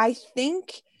 which I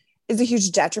think is a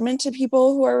huge detriment to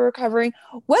people who are recovering,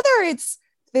 whether it's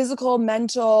physical,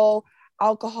 mental,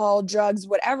 alcohol, drugs,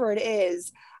 whatever it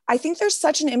is. I think there's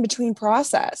such an in-between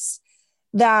process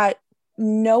that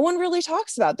no one really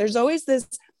talks about. There's always this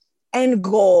end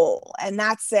goal and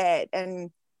that's it. And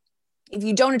if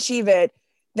you don't achieve it,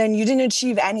 then you didn't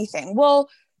achieve anything. Well,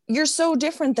 you're so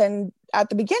different than at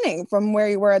the beginning from where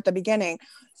you were at the beginning.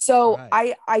 So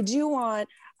Right.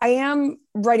 I am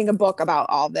writing a book about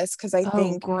all this because I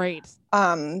think, great.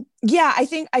 yeah, I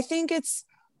think it's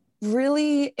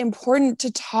really important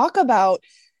to talk about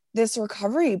this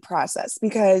recovery process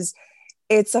because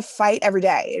it's a fight every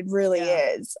day. It really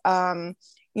is.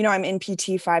 You know, I'm in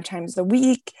PT 5 times a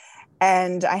week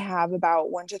and I have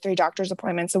about 1 to 3 doctor's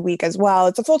appointments a week as well.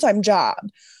 It's a full-time job.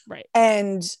 Right.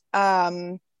 And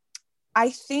I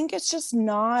think it's just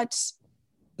not,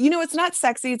 you know, it's not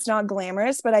sexy, it's not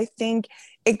glamorous, but I think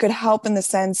it could help in the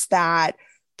sense that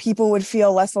people would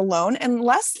feel less alone and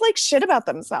less like shit about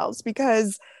themselves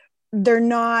because they're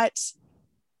not,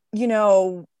 you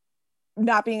know,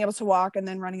 not being able to walk and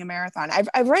then running a marathon.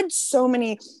 I've read so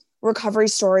many recovery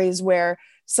stories where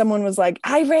someone was like,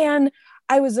 I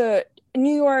was a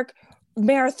New York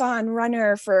marathon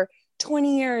runner for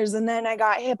 20 years and then I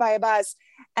got hit by a bus.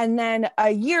 And then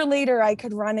a year later I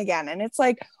could run again. And it's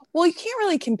like, well, you can't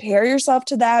really compare yourself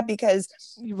to that because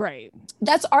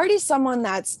that's already someone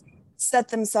that's set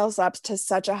themselves up to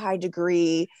such a high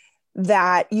degree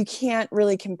that you can't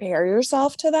really compare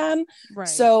yourself to them. Right.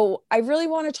 So I really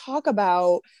want to talk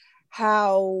about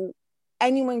how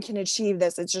anyone can achieve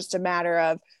this. It's just a matter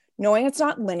of knowing it's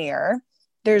not linear.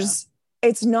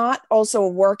 It's not also a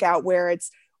workout where it's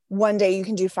one day you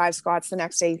can do 5 squats, the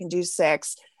next day you can do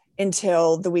 6,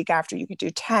 until the week after you could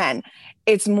do 10.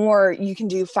 It's more, you can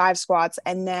do 5 squats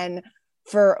and then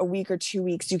for a week or 2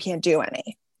 weeks, you can't do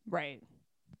any. Right.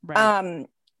 And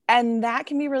that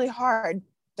can be really hard.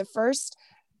 The first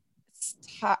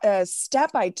step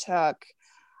I took,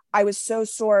 I was so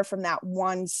sore from that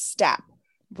one step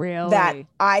that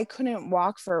I couldn't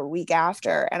walk for a week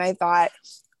after. And I thought,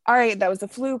 all right, that was a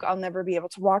fluke. I'll never be able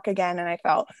to walk again. And I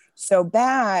felt so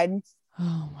bad.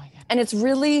 Oh my God. And it's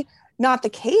really not the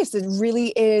case. It really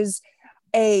is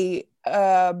a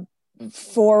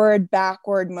forward,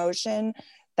 backward motion,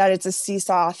 that it's a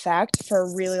seesaw effect for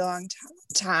a really long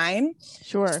time.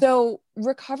 Sure. So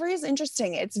recovery is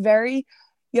interesting. You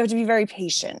have to be very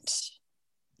patient.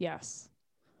 Yes.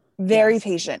 Very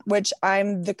patient, which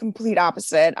I'm the complete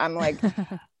opposite. I'm like,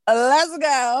 let's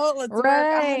go. Let's work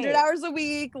 100 hours a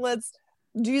week. Let's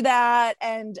do that.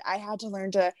 And I had to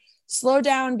learn to slow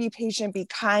down, be patient, be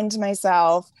kind to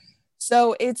myself.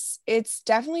 So it's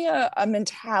definitely a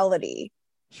mentality.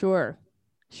 Sure.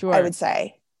 I would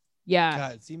say. Yeah.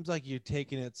 God, it seems like you're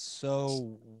taking it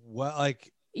so well.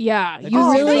 Like, yeah,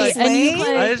 you really. Like,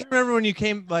 and I just remember when you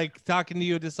came, like, talking to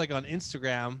you just like on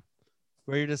Instagram,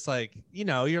 where you're just like,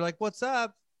 you're like, what's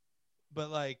up? But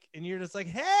like, and you're just like,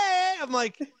 hey, I'm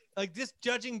like just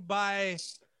judging by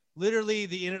literally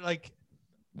the internet, like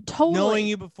totally knowing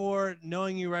you before,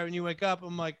 knowing you right when you wake up.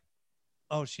 I'm like,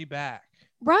 oh, she back.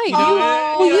 Right.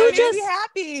 You just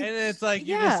happy. And it's like,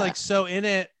 you're just like so in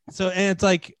it. So, and it's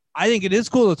like, I think it is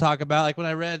cool to talk about, like when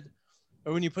I read,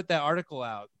 or when you put that article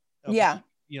out.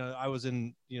 I was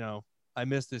in, I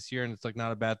missed this year and it's like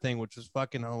not a bad thing, which was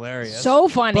fucking hilarious. So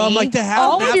funny. But I'm like, to have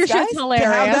all of your shit's hilarious.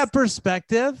 To have that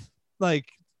perspective,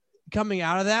 like coming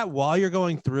out of that while you're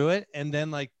going through it. And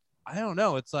then like, I don't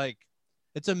know, it's like,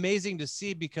 it's amazing to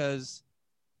see because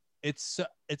it's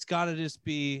gotta just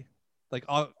be like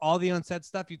all the unsaid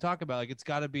stuff you talk about. Like, it's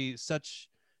gotta be such,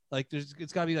 like,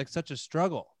 it's gotta be like such a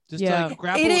struggle. Just to like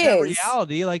grapple with that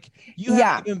reality. Like, you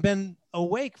haven't even been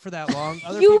awake for that long.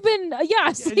 You're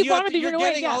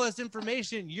getting all this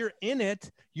information. You're in it.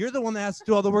 You're the one that has to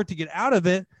do all the work to get out of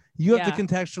it. You have to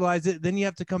contextualize it. Then you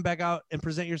have to come back out and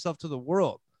present yourself to the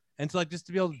world. And to like, just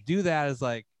to be able to do that is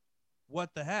like, what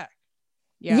the heck?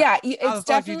 Yeah. It's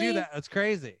definitely, you do that. That's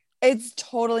crazy. It's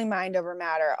totally mind over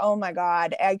matter. Oh my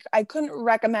God. I couldn't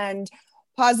recommend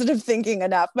positive thinking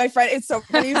enough. My friend, it's so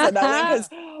funny you said that because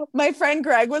my friend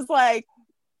Greg was like,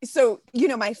 so,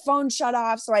 my phone shut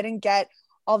off. So I didn't get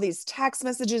all these text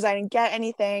messages. I didn't get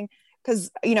anything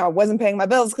because, I wasn't paying my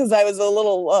bills because I was a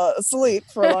little asleep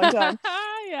for a long time.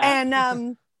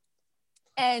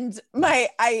 And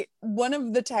one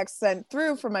of the texts sent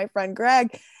through from my friend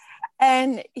Greg,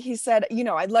 and he said,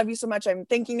 I love you so much. I'm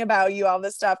thinking about you, all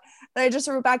this stuff. And I just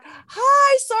wrote back,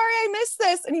 hi, sorry I missed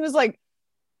this. And he was like,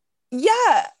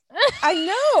 yeah, I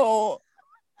know.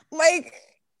 Like,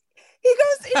 he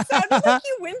goes, it sounded like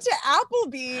you went to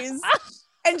Applebee's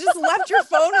and just left your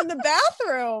phone in the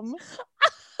bathroom.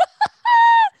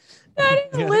 That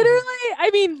is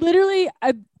literally,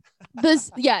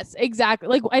 yes, exactly.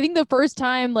 Like, I think the first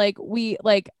time, like,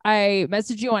 I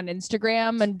messaged you on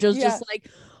Instagram and just like,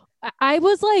 I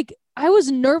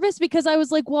was nervous because I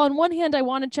was like, well, on one hand, I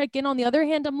want to check in. On the other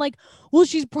hand, I'm like, well,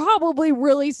 she's probably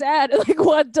really sad. Like,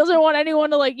 what, doesn't want anyone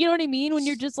to, like, you know what I mean? When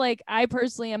you're just like, I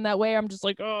personally am that way. I'm just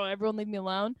like, oh, everyone leave me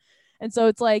alone. And so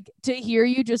it's like, to hear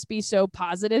you just be so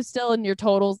positive still in your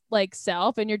total like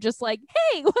self, and you're just like,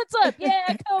 hey, what's up?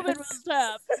 Yeah, COVID was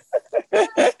tough.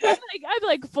 I've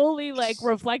like fully like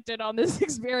reflected on this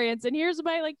experience, and here's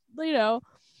my like,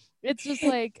 it's just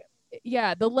like,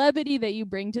 yeah, the levity that you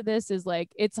bring to this is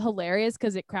like, it's hilarious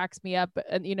because it cracks me up,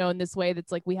 and in this way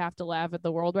that's like, we have to laugh at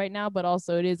the world right now, but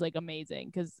also it is like amazing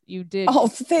because you did. Oh,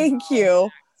 thank you.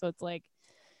 So it's like,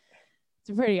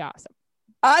 it's pretty awesome.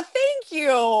 Thank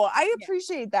you. I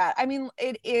appreciate that. I mean,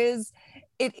 it is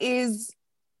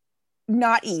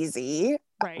not easy,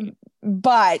 right?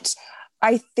 But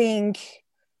I think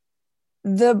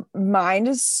the mind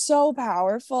is so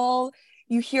powerful.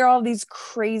 You hear all these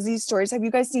crazy stories. Have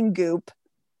you guys seen Goop?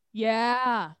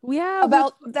 Yeah.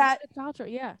 About that.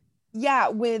 Yeah.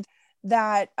 With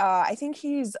that. I think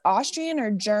he's Austrian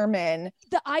or German.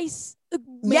 The ice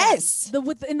Yes.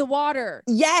 In the water.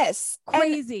 Yes.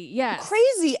 Crazy. Yes.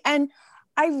 Crazy. And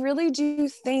I really do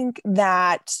think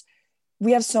that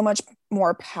we have so much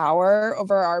more power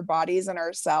over our bodies and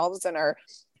ourselves and our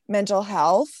mental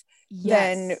health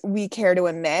than we care to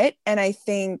admit. And I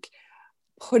think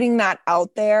putting that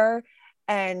out there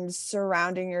and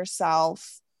surrounding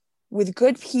yourself with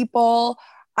good people.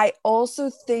 I also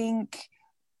think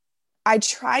I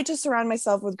tried to surround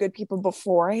myself with good people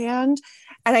beforehand.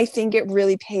 And I think it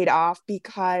really paid off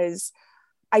because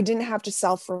I didn't have to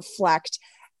self-reflect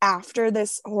after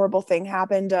this horrible thing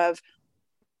happened of,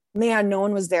 man, no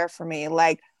one was there for me.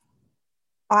 Like,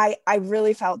 I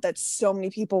really felt that so many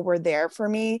people were there for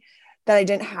me that I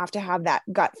didn't have to have that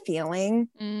gut feeling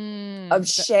of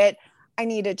shit. I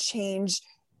need to change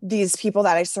these people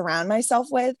that I surround myself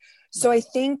with. So I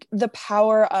think the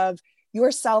power of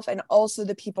yourself and also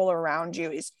the people around you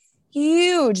is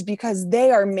huge because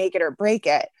they are make it or break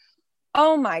it.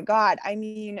 Oh my God. I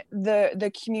mean,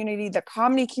 the community, the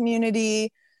comedy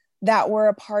community that we're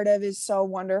a part of is so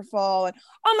wonderful. And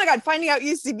oh my God, finding out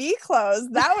UCB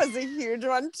closed, that was a huge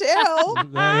one too.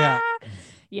 Yeah.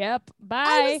 Yep. Bye.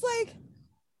 I was like,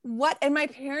 what? And my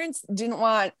parents didn't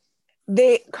want,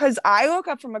 because I woke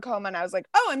up from a coma and I was like,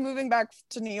 oh, I'm moving back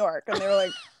to New York. And they were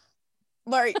like,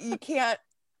 Laurie, you can't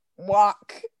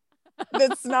walk.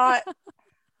 That's not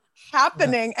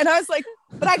happening. And I was like,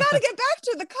 but I got to get back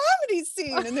to the comedy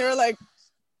scene. And they were like,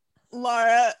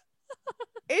 Laura,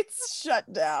 it's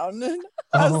shut down.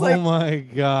 I was like, oh my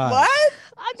God. What?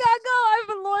 I gotta go. I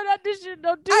have a Lloyd audition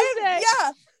on Tuesday.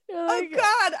 Yeah. Like, oh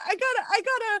God, I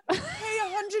gotta pay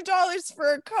 $100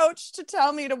 for a coach to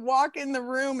tell me to walk in the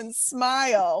room and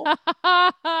smile.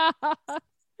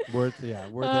 Worth every penny.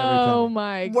 Oh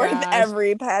my God. Worth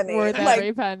every penny. Worth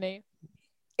every penny.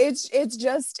 It's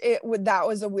just that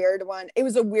was a weird one. It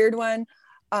was a weird one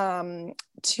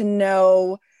to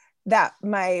know that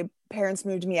my parents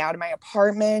moved me out of my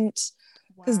apartment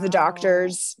because the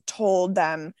doctors told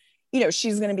them,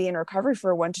 she's going to be in recovery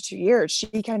for 1 to 2 years. She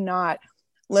cannot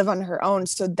live on her own.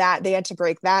 So that they had to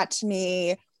break that to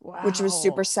me, which was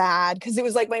super sad because it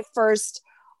was like my first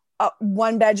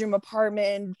 1-bedroom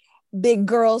apartment, big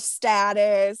girl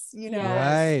status,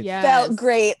 Right. Felt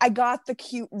great. I got the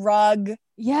cute rug.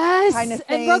 Yes. Kind of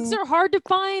thing. And rugs are hard to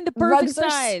find the perfect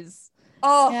size.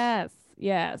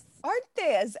 Yes. Aren't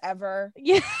they as ever?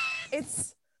 Yeah.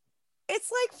 It's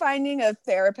like finding a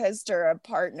therapist or a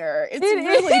partner. It's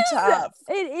really tough.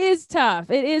 It is tough.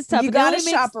 You got to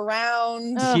shop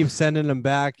around. Keep sending them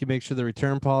back. You make sure the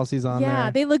return policy's on there. Yeah,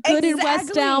 they look good in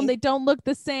West Elm. They don't look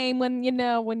the same when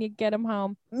you get them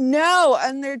home. No,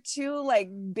 and they're too like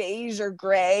beige or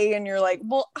gray, and you're like,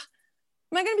 well,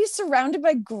 am I going to be surrounded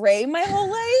by gray my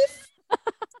whole life?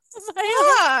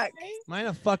 Fuck. Am I in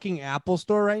a fucking Apple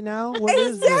store right now? What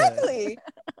is this? Exactly.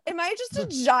 Am I just a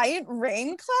giant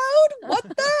rain cloud? What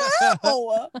the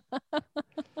hell?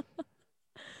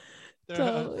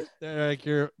 They're like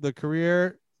the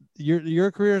career.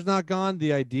 Your career is not gone.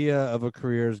 The idea of a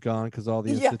career is gone because all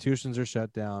the institutions are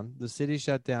shut down. The city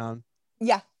shut down.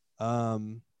 Yeah.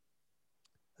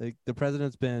 Like the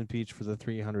president's been impeached for the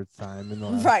 300th time in the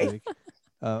last week.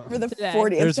 For the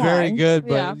 40th there's time. very good,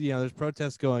 but there's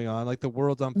protests going on. Like the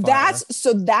world's on fire.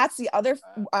 That's the other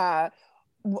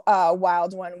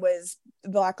wild one was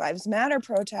Black Lives Matter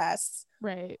protests.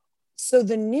 Right. So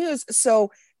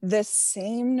the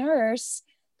same nurse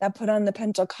that put on the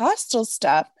Pentecostal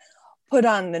stuff put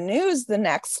on the news the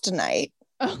next night.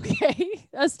 Okay.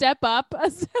 A step up.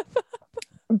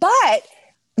 But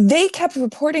they kept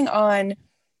reporting on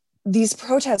these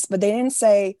protests, but they didn't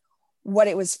say what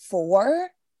it was for.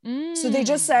 So they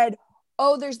just said,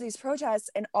 oh, there's these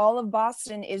protests and all of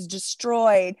Boston is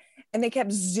destroyed. And they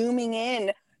kept zooming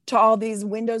in to all these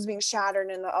windows being shattered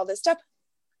and all this stuff.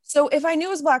 So if I knew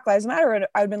it was Black Lives Matter,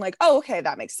 I'd been like, oh, okay,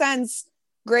 that makes sense.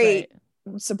 Great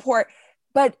support.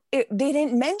 But they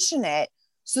didn't mention it.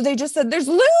 So they just said, there's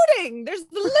looting. There's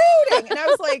looting. And I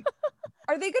was like,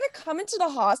 are they going to come into the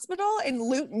hospital and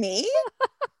loot me?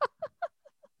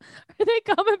 Are they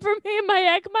coming for me and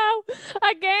my ECMO?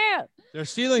 I can't. They're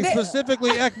stealing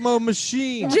specifically ECMO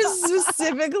machines. Just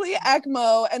specifically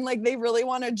ECMO. And like, they really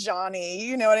want a Johnny.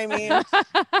 You know what I mean?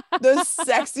 Those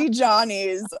sexy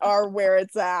Johnnies are where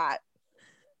it's at.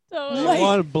 Totally. They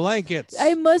want blankets.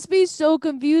 It must be so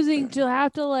confusing to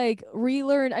have to like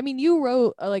relearn. I mean, you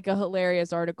wrote like a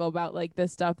hilarious article about like the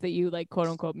stuff that you like quote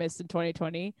unquote missed in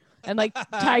 2020. And like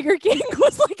Tiger King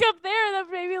was like up there. That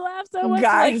made me laugh so much.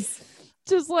 Guys. Like,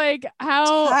 just like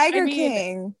how Tiger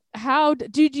King.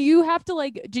 did you have to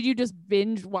like, did you just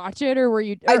binge watch it, or were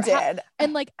you, or I did.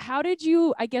 and like, how did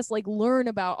you, I guess, like learn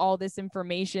about all this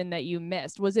information that you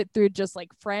missed? Was it through just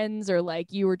like friends, or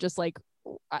like you were just like,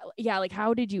 yeah, like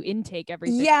how did you intake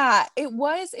everything? Yeah, it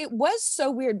was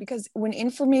so weird because when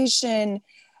information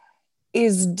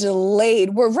is delayed,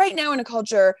 we're right now in a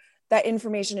culture that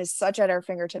information is such at our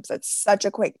fingertips at such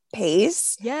a quick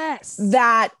pace. Yes.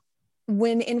 That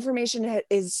when information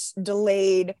is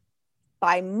delayed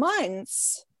by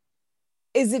months,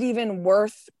 is it even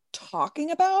worth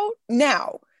talking about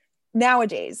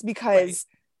nowadays, because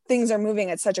things are moving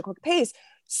at such a quick pace?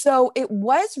 So it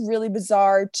was really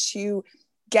bizarre to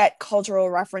get cultural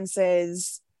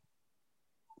references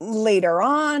later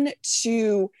on,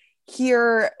 to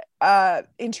hear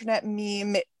internet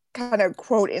meme kind of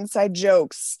quote inside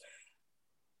jokes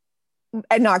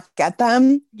and not get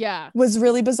them. Yeah. Was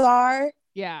really bizarre.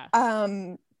 Yeah.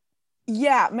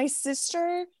 Yeah, my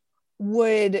sister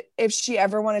would, if she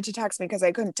ever wanted to text me, because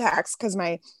I couldn't text because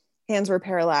my hands were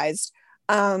paralyzed,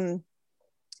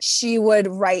 she would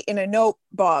write in a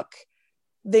notebook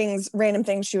random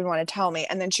things she would want to tell me,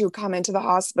 and then she would come into the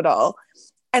hospital.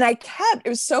 And it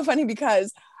was so funny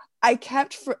because I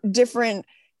kept different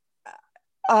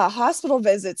hospital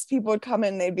visits. People would come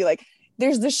in, they'd be like,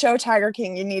 there's the show Tiger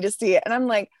King, you need to see it. And I'm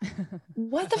like,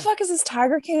 what the fuck is this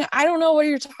Tiger King? I don't know what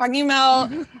you're talking about.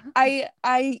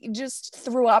 I just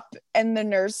threw up and the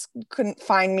nurse couldn't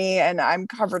find me and I'm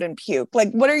covered in puke.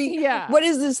 Like, what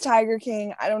is this Tiger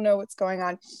King? I don't know what's going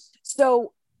on.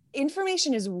 So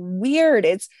information is weird.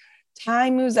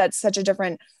 Time moves at such a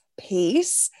different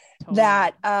pace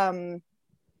that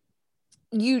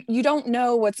you don't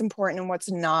know what's important and what's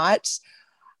not.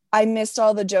 I missed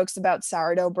all the jokes about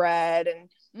sourdough bread and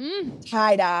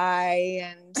tie-dye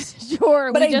and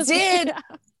sure, but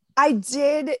I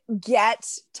did get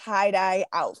tie-dye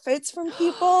outfits from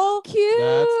people.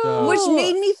 Cute. Which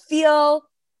made me feel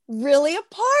really a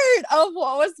part of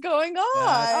what was going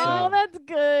on. That's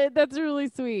good. That's really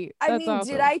sweet. I mean, awesome.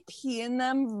 Did I pee in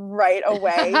them right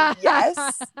away?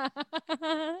 Yes.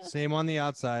 Same on the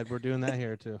outside. We're doing that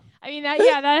here too. I mean,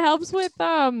 that helps with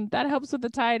the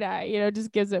tie-dye, you know,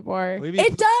 just gives it more.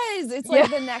 It does. It's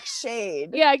like the next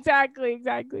shade. Yeah, exactly.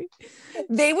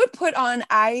 They would put on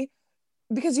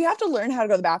because you have to learn how to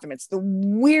go to the bathroom. It's the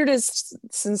weirdest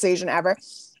sensation ever.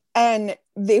 And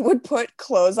they would put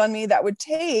clothes on me that would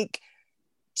take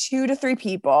 2 to 3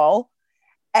 people.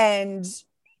 And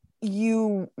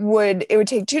it would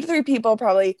take 2 to 3 people,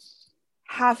 probably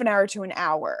half an hour to an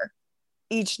hour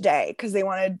each day, because they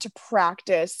wanted to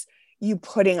practice you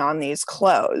putting on these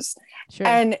clothes. Sure.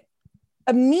 And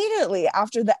immediately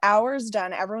after the hour's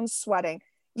done, everyone's sweating,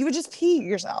 you would just pee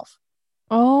yourself.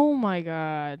 Oh my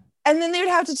God. And then they would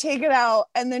have to take it out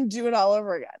and then do it all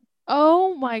over again.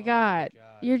 Oh my God.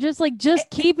 You're just like,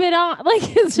 keep it on.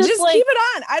 Like, it's just like, keep it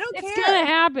on. I don't care. It's gonna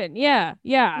happen. Yeah.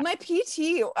 My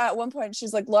PT at one point,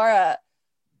 she's like, Laura,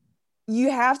 you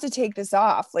have to take this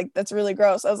off. Like, that's really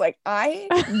gross. I was like, I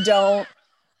don't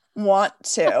want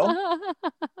to.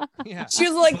 Yeah. She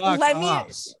was like, let me. I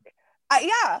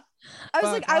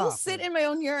was like, I will sit in my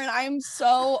own urine. I am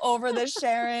so over this,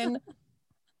 Sharon.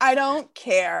 I don't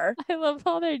care. I love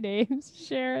all their names,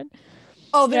 Sharon.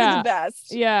 Oh, they're the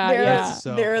best. Yeah,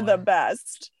 they're the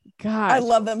best. God, I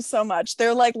love them so much.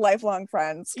 They're like lifelong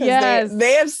friends. Yes,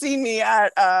 they have seen me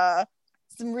at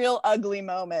some real ugly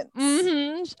moments.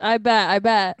 Mm-hmm. I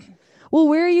bet. Well,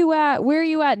 where are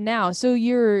you at now? So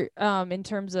you're in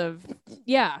terms of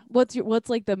what's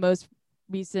like the most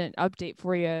recent update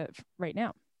for you right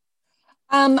now?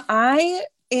 I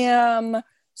am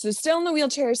still in the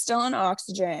wheelchair, still on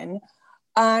oxygen.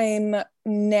 I'm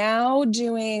now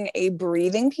doing a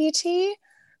breathing PT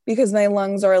because my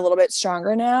lungs are a little bit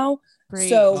stronger now. Great.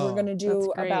 So we're going to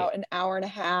do about an hour and a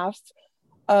half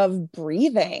of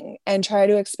breathing and try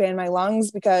to expand my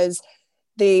lungs because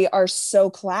they are so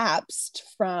collapsed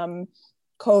from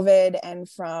COVID and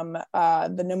from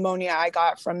the pneumonia I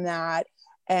got from that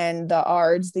and the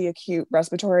ARDS, the acute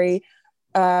respiratory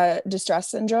distress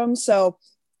syndrome. So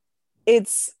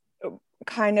it's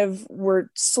kind of, we're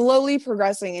slowly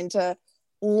progressing into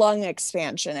lung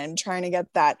expansion and trying to get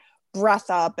that breath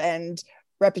up and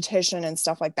repetition and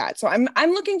stuff like that. So I'm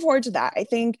looking forward to that. I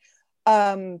think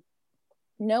no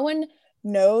one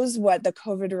knows what the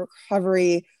COVID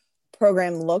recovery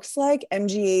program looks like.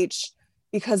 MGH,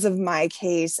 because of my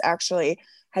case, actually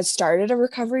has started a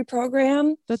recovery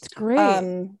program. That's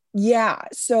great.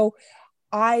 So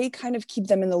I kind of keep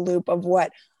them in the loop of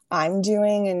what I'm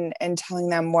doing and telling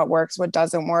them what works, what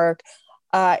doesn't work.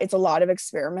 It's a lot of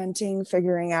experimenting,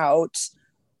 figuring out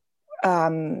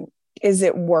is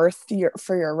it worth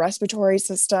for your respiratory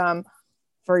system,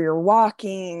 for your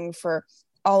walking, for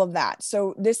all of that.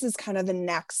 So this is kind of the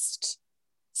next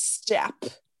step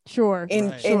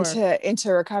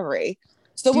into recovery.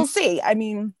 So we'll see. I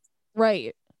mean,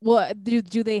 right. Well,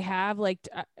 do they have like,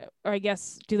 or I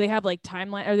guess, do they have like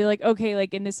timeline? Are they like, okay,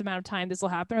 like in this amount of time this will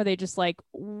happen? Or are they just like,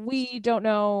 we don't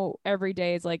know, every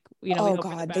day is like, you know, oh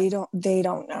God, they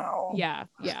don't know. Yeah.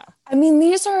 I mean,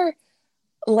 these are,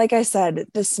 like I said,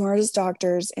 the smartest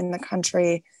doctors in the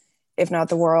country, if not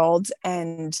the world,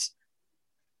 and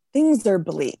things are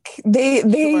bleak. They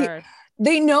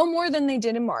know more than they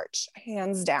did in March,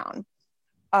 hands down.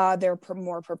 They're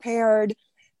more prepared.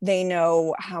 They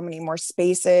know how many more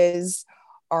spaces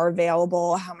are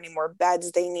available, how many more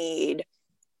beds they need,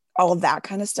 all of that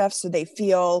kind of stuff. So they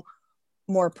feel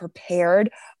more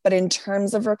prepared. But in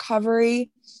terms of recovery,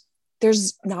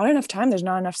 there's not enough time. There's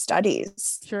not enough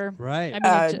studies. Sure. Right.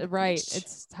 I mean, right.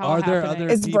 It's how are there other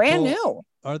it's people, brand new.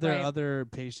 Are there other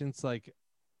patients like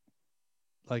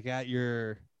at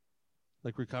your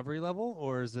like recovery level,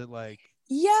 or is it like?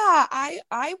 Yeah,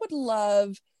 I would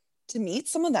love to meet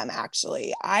some of them.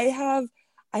 Actually, I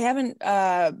haven't.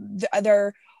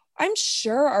 There, I'm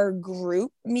sure are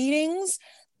group meetings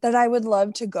that I would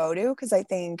love to go to because I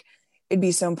think it'd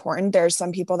be so important. There's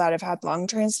some people that have had lung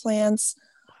transplants.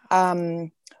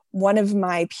 One of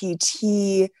my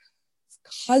PT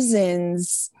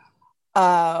cousins,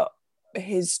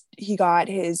 he got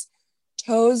his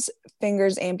toes,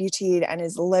 fingers amputated, and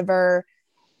his liver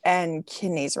and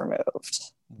kidneys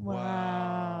removed.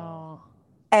 Wow.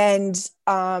 And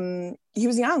he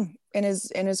was young, in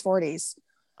his 40s.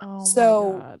 Oh,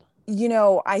 so my God. You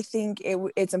know, I think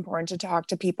it's important to talk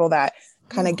to people that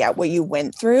kind of get what you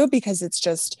went through, because it's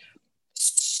just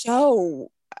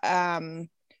so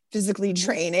physically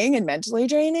draining and mentally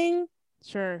draining.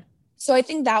 Sure. So I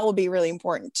think that will be really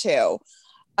important too.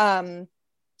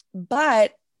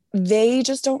 But they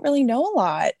just don't really know a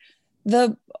lot.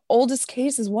 The oldest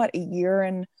case is what, a year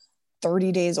and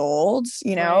 30 days old,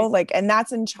 you know, right. like, and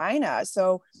that's in China.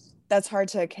 So that's hard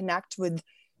to connect with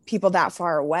people that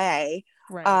far away.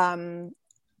 Right.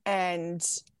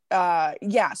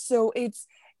 Yeah, so it's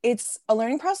a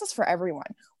learning process for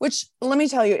everyone, which, let me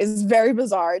tell you, is very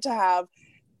bizarre to have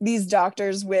these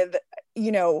doctors with,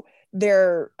 you know,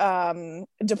 their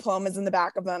diplomas in the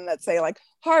back of them that say like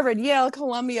Harvard, Yale,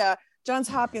 Columbia, Johns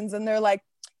Hopkins, and they're like,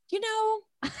 you know,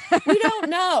 we don't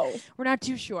know. We're not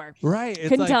too sure. Right.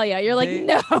 Couldn't like tell you. You're like,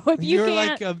 no, if you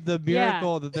can't. You're like the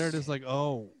miracle that they're just like,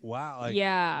 oh, wow. Like,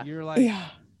 you're like,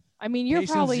 I mean, you're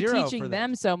probably teaching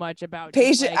them so much about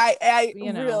patient. Like, I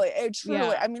really,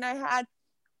 truly. I mean, I had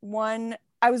one,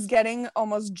 I was getting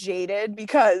almost jaded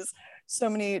because so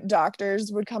many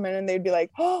doctors would come in and they'd be like,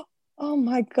 oh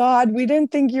my God, we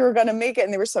didn't think you were going to make it.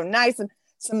 And they were so nice. And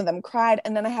some of them cried.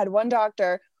 And then I had one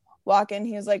doctor walk in.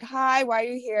 He was like, hi, why are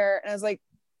you here? And I was like,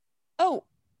 oh,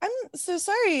 I'm so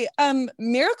sorry.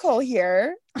 Miracle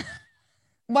here.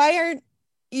 Why aren't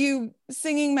you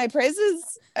singing my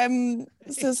praises? I'm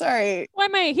so sorry. Why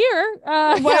am I here?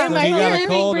 Why am I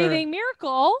here? Breathing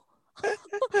miracle.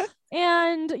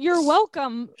 And you're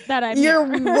welcome that I'm You're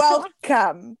here.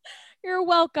 welcome. You're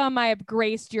welcome. I have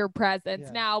graced your presence.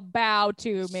 Yeah. Now bow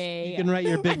to me. You can write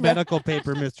your big medical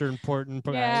paper, Mr. Important.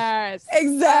 Yes.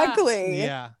 Exactly.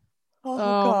 Yeah. Oh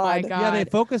God. My God. Yeah, they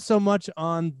focus so much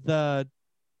on the,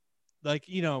 like,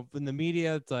 you know, in the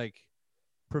media, it's like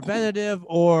preventative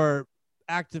or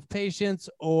active patients,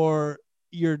 or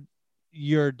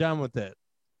you're done with it.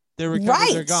 They're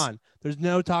recovered, they're gone. There's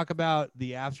no talk about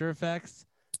the after effects,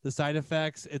 the side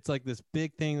effects. It's like this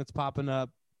big thing that's popping up.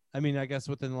 I mean, I guess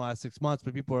within the last 6 months,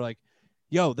 but people are like,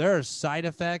 yo, there are side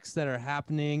effects that are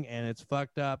happening and it's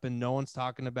fucked up and no one's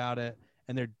talking about it.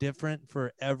 And they're different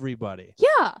for everybody.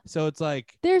 Yeah. So it's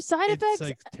like, there's side effects. It's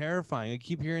like terrifying. I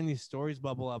keep hearing these stories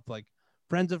bubble up, like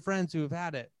friends of friends who have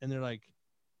had it. And they're like,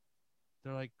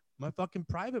 my fucking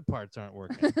private parts aren't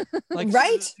working. Like,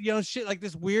 right. You know, shit like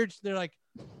this weird, they're like,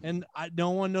 and no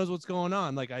one knows what's going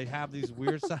on. Like, I have these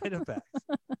weird side effects.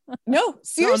 No,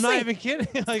 seriously. No, I'm not even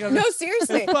kidding. Like, no,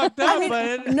 seriously. It's fucked up,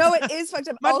 but no, it is fucked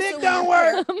up. My dick don't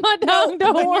work. My tongue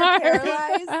don't work. You're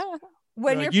paralyzed,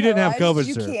 when like, you're you didn't have COVID,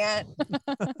 you sir. can't.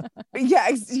 Yeah,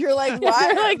 you're like, why?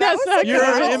 You're like, that's not you're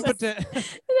COVID. impotent.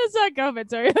 That's not COVID,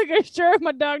 sir. You're like, are you sure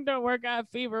my tongue don't work? I have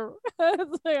fever. I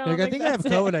think I have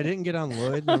COVID. I didn't get on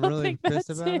Lloyd. I'm really pissed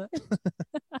about it.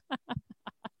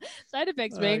 Side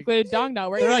effects may include dong not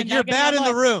working. They're like, you're bad in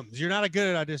the rooms. You're not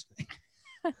good at auditioning.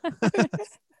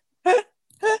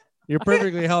 You're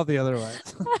perfectly healthy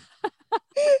otherwise.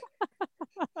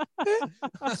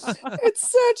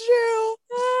 It's so true.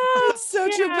 It's so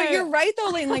true. But you're right though,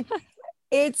 Lane. Like,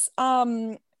 it's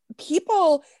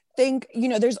people think, you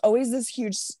know, there's always this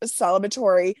huge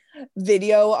celebratory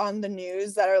video on the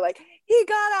news that are like, he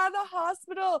got out of the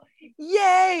hospital,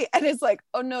 yay, and it's like,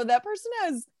 oh no, that person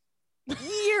has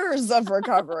years of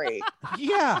recovery.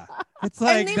 Yeah, it's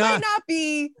like, and they might not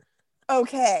be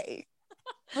okay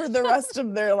for the rest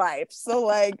of their life. So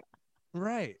like,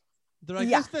 right, they're like,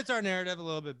 this fits our narrative a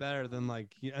little bit better than like,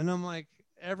 and I'm like,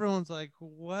 everyone's like,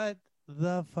 what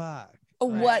the fuck?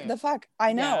 What the fuck?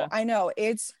 I know.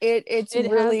 It's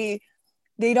really,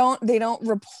 they don't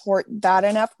report that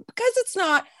enough because it's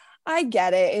not, I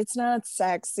get it, it's not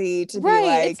sexy to be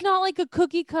like, it's not like a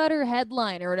cookie cutter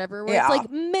headline or whatever where it's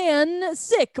like, man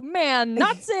sick, man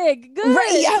not sick, good,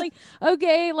 right? Yeah. Like,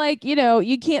 okay, like, you know,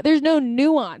 you can't, there's no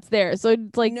nuance there, so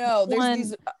it's like, no, there's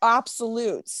these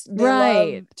absolutes. They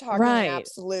love talking in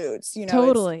absolutes, you know,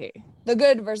 totally the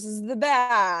good versus the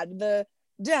bad, the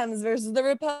Dems versus the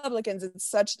Republicans. It's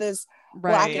such this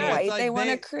black and white like they want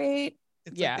to create.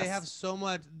 It's like they have so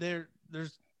much. There's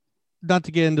not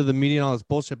to get into the media and all this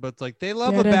bullshit, but it's like they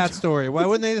love a bad story. Why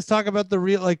wouldn't they just talk about the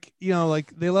real, like, you know,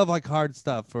 like they love like hard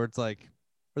stuff, or it's like,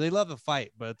 or they love a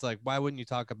fight, but it's like, why wouldn't you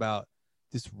talk about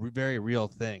this very real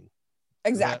thing?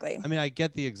 Exactly. I mean, I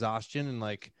get the exhaustion and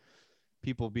like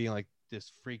people being like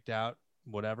this freaked out,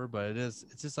 whatever, but it's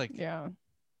just like,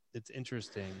 it's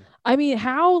interesting. I mean,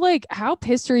 how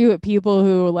pissed are you at people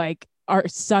who like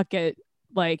suck at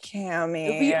like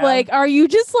Cammy? Like, are you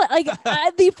just like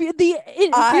the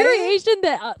infuriation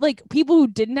that like people who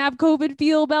didn't have COVID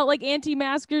feel about like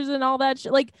anti-maskers and all that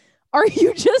shit? Like, are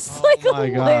you just like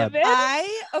livid?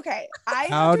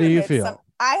 How do you feel?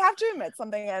 I have to admit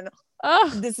something, and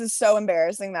this is so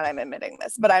embarrassing that I'm admitting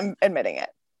this, but I'm admitting it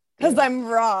because I'm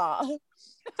raw.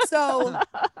 So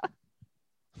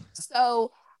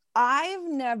I've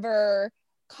never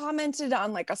commented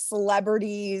on like a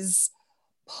celebrity's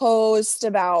post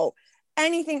about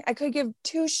anything. I could give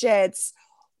two shits,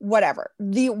 whatever.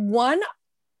 The one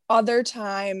other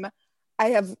time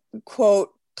I have,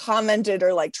 quote, commented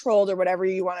or like trolled or whatever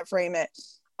you want to frame it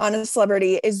on a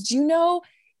celebrity is, do you know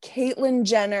Caitlyn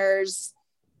Jenner's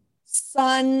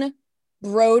son,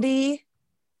 Brody?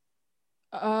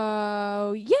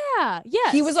 Oh, yeah.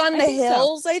 He was on The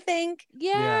Hills, I think.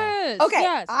 Yes. Okay.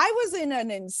 Yes. I was in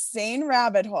an insane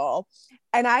rabbit hole,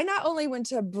 and I not only went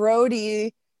to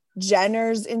Brody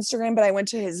Jenner's Instagram, but I went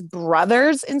to his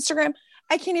brother's Instagram.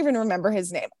 I can't even remember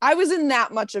his name. I was in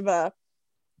that much of a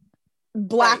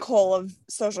black hole of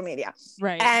social media.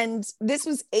 Right. And this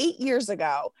was 8 years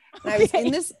ago. And I was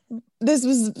in this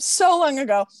was so long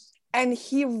ago. And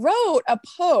he wrote a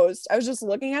post. I was just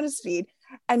looking at his feed,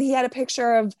 and he had a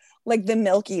picture of like the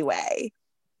Milky Way.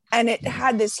 And it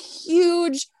had this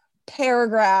huge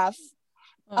paragraph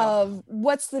of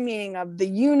what's the meaning of the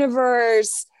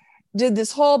universe, did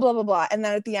this whole blah, blah, blah. And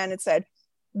then at the end it said,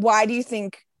 why do you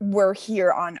think we're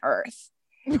here on Earth?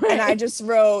 Right. And I just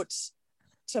wrote,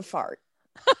 to fart.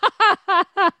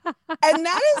 And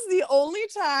that is the only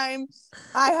time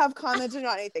I have commented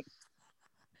on anything.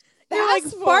 You're like,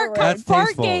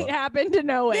 Fartgate happened to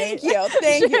no way.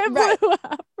 Thank you. Right.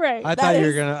 Right. I thought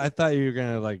you were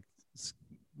gonna like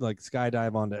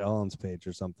skydive onto Ellen's page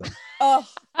or something. Oh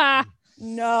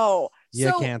no.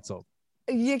 You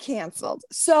canceled.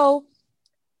 So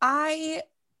I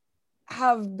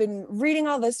have been reading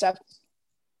all this stuff,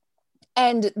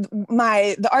 and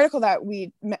the article that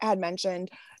we had mentioned,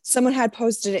 someone had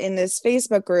posted it in this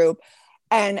Facebook group,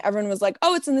 and everyone was like,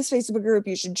 oh, it's in this Facebook group,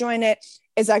 you should join it.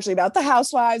 It's actually about the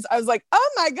housewives. I was like, oh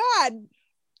my God,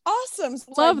 awesome.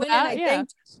 So love that.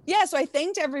 So I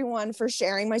thanked everyone for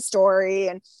sharing my story.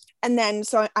 And then,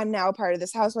 so I'm now a part of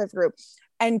this housewife group,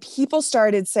 and people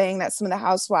started saying that some of the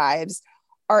housewives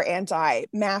are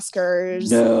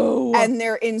anti-maskers. No. And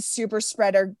they're in super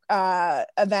spreader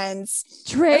events.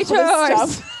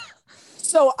 Traitors.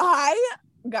 So I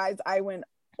went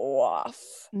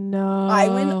off. No. I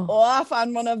went off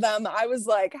on one of them. I was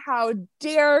like, how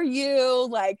dare you?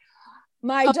 Like,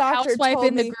 my doctor told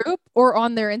in the group or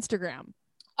on their Instagram?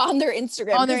 On their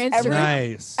Instagram.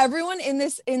 Nice. Everyone in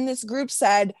this group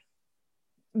said,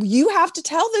 you have to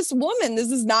tell this woman this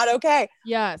is not okay.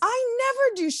 Yes. I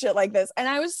never do shit like this. And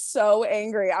I was so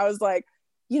angry. I was like,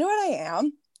 you know what I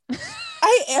am?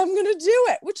 I am going to do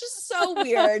it, which is so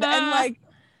weird. And like,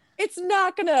 it's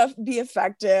not going to be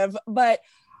effective, but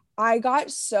I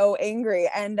got so angry,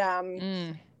 and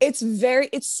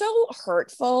it's so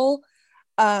hurtful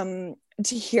to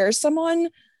hear someone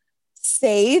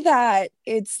say that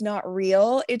it's not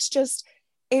real. It's just,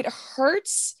 it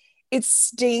hurts. It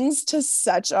stings to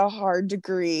such a hard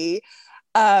degree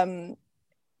that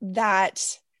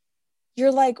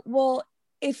you're like, well,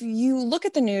 if you look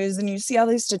at the news and you see all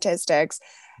these statistics,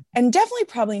 and definitely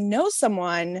probably know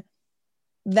someone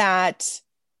that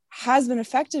has been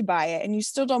affected by it, and you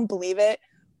still don't believe it,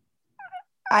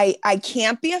 I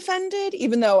can't be offended,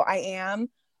 even though I am.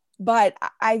 But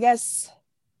I guess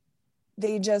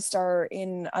they just are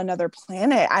in another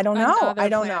planet. I don't know. I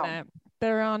don't know.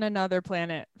 They're on another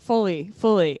planet,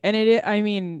 fully. And I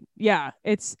mean, yeah,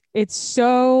 it's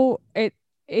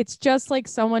just like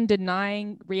someone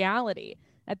denying reality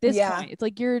at this point. It's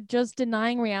like you're just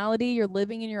denying reality. You're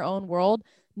living in your own world.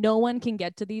 No one can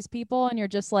get to these people, and you're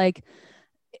just like,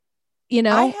 you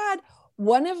know. I had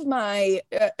one of my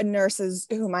nurses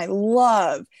whom I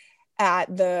love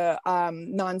at the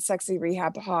non-sexy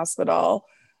rehab hospital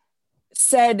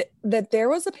said that there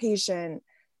was a patient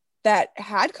that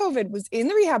had COVID, was in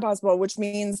the rehab hospital, which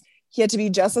means he had to be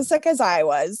just as sick as I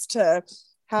was to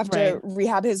have to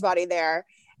rehab his body there.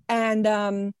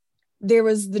 And there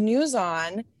was the news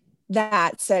on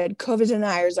that said COVID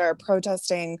deniers are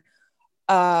protesting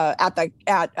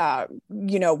at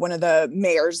one of the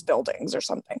mayor's buildings or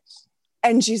something.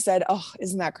 And she said, "Oh,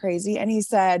 isn't that crazy?" And he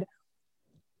said,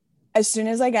 "As soon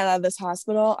as I get out of this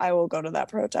hospital, I will go to that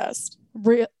protest."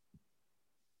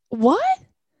 What?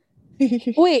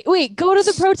 Wait, go to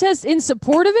the protest in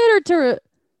support of it, or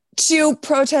to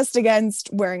protest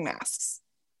against wearing masks?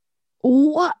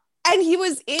 What? And he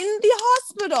was in the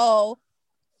hospital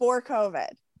for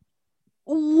COVID.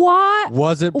 What?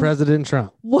 Was it President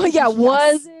Trump? Well, yeah, yes.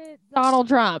 Was it Donald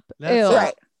Trump? That's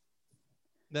right.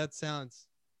 That sounds.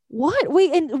 What?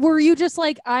 Wait, and were you just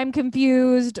like, I'm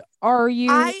confused? Are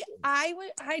you?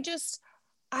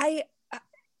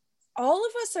 All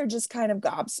of us are just kind of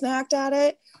gobsmacked at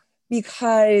it,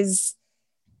 because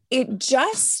it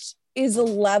just is a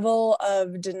level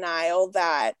of denial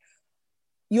that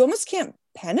you almost can't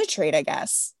penetrate, I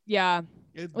guess. Yeah.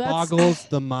 It boggles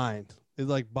the mind. It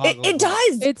like boggles. It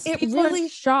does. It's really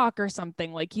shock or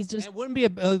something. Like he's just. It wouldn't be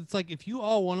it's like if you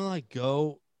all want to like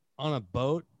go on a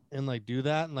boat and like do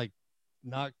that and like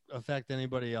not affect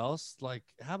anybody else, like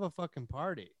have a fucking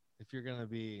party if you're gonna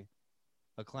be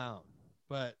a clown.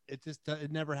 But it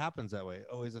never happens that way. It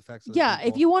always affects us. Yeah, people.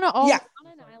 if you want to all on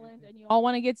an island and you all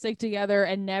want to get sick together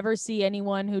and never see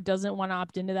anyone who doesn't want to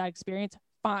opt into that experience,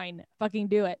 fine, fucking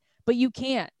do it. But you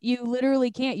can't. You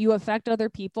literally can't. You affect other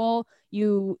people.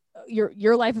 Your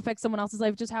life affects someone else's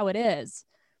life. Just how it is.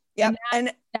 Yeah,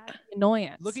 and that's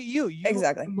annoyance. Look at you.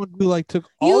 Exactly. You like took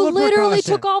all you the literally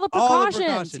took all the precautions.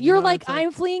 precautions. You're like,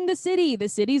 I'm fleeing the city. The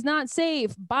city's not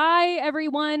safe. Bye,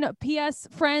 everyone. P.S.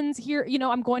 Friends here.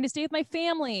 I'm going to stay with my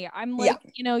family. I'm like,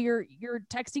 you're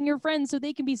texting your friends so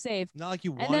they can be safe. Not like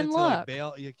you wanted to like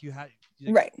bail. Like you had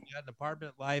an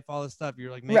apartment life, all this stuff.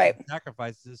 You're like making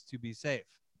sacrifices to be safe.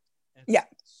 And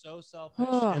so selfish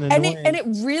and annoying. And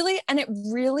it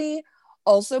really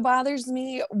also bothers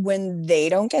me when they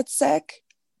don't get sick,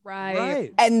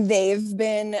 right? And they've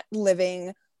been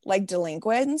living like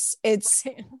delinquents. It's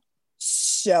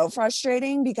so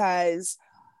frustrating, because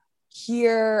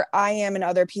here I am and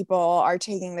other people are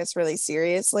taking this really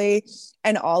seriously,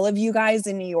 and all of you guys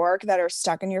in New York that are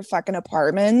stuck in your fucking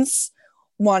apartments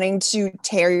wanting to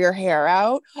tear your hair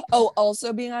out. Oh,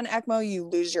 also being on ECMO, you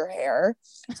lose your hair.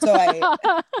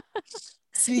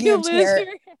 So you lose your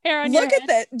hair on look at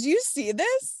that. Do you see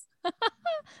this?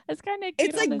 It's kind of cute.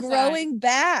 It's like growing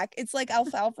back. It's like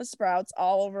alfalfa sprouts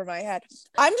all over my head.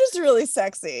 I'm just really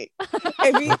sexy.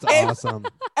 That's awesome.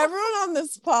 Everyone on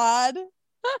this pod,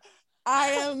 I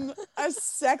am a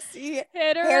sexy,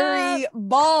 hairy,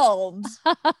 bald,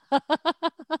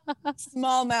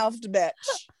 small-mouthed bitch.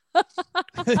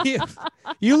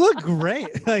 You look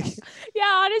great. Like,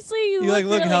 yeah, honestly, you look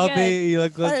really healthy. Good. You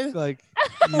look like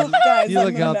you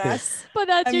look healthy. But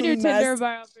that's your new Tinder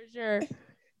bio for sure.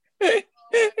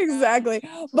 Exactly.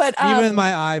 But even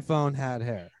my iPhone had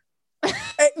hair.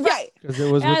 Right. Because it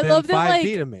was within 5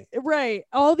 feet of me. Right.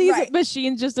 All these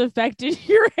machines just affected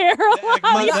your hair.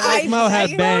 The ECMO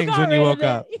had bangs when you woke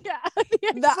up. Yeah.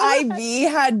 The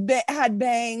IV had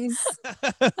bangs.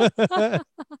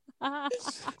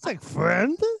 It's like,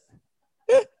 friend?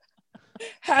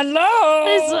 Hello.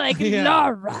 It's like,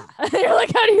 Laura. You're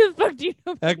like, how do you fuck do you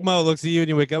know? ECMO looks at you and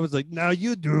you wake up. It's like, now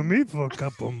you do me for a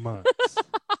couple months.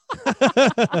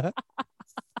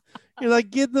 You're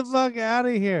like, get the fuck out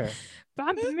of here.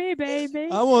 Bump me, baby.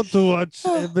 I want to watch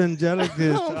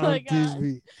Evangelicus on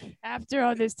TV. After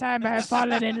all this time, I have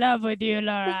fallen in love with you,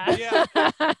 Laura. Yeah.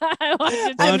 Why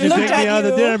don't you take me out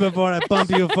to dinner before I pump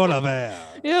you full of hair?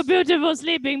 You beautiful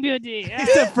sleeping beauty.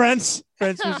 It's a French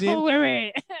machine. Oh,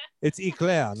 wait. It's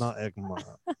Eclair, not ECMO.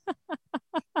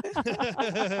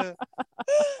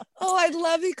 Oh, I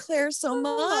love eclair so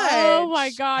much. Oh my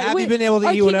God. Have you been able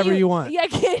to eat whatever you want? Yeah,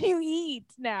 can you eat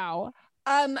now?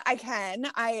 I can.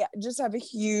 I just have a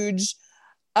huge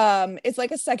it's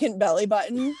like a second belly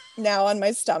button now on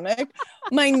my stomach.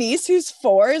 My niece who's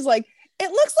 4 is like,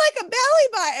 it looks like a belly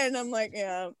button. I'm like,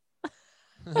 yeah,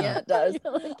 it does.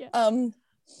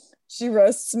 She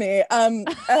roasts me.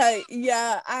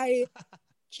 Yeah, I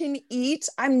can eat.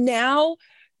 I'm now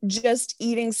just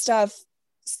eating stuff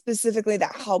specifically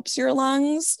that helps your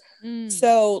lungs.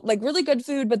 So like really good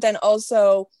food, but then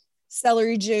also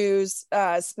celery juice,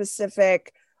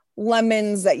 specific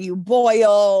lemons that you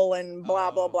boil and blah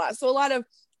blah blah. So a lot of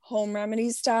home remedy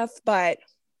stuff, but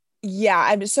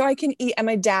yeah, so I can eat. And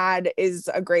my dad is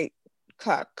a great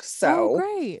cook, so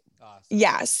great. Awesome.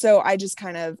 Yeah, so I just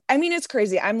kind of, I mean, it's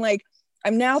crazy. I'm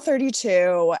now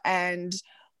 32 and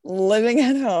living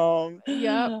at home.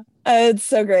 Yep. It's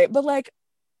so great. But like,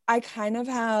 I kind of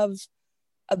have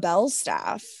a Bell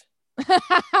staff.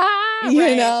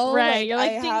 You know? Right. You're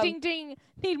like, ding, ding, ding.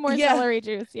 Need more celery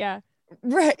juice. Yeah.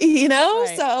 Right. You know?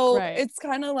 Right, So right. it's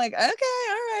kind of like, okay, all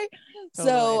right. Totally.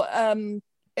 So,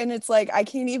 and it's like, I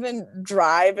can't even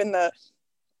drive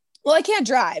I can't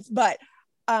drive, but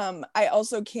I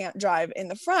also can't drive in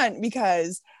the front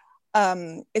because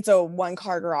it's a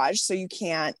 1-car garage, so you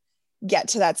can't get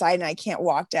to that side, and I can't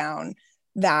walk down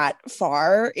that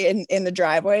far in the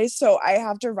driveway, so I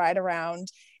have to ride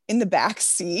around in the back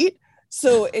seat.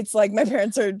 So it's like my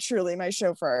parents are truly my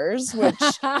chauffeurs, which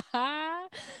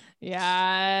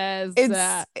yes,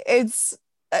 it's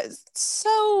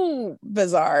so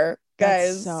bizarre,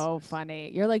 guys. That's so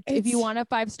funny. You're like, if you want a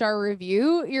 5-star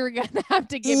review, you're gonna have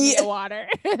to give me a water.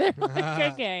 They're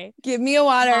like, okay, give me a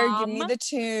water, Mom. give me the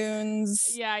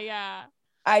tunes. Yeah.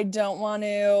 I don't want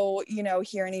to,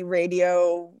 hear any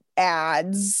radio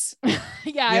ads.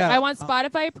 Yeah. I want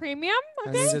Spotify Premium.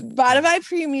 Okay. Spotify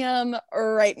Premium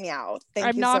right now.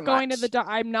 I'm not going to the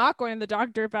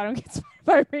doctor if I don't get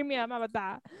Spotify Premium. How about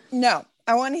that? No,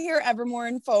 I want to hear Evermore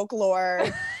and Folklore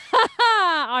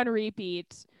on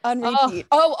repeat.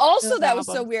 Oh, also that was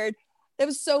so weird. That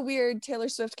was so weird. Taylor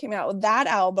Swift came out with that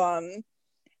album,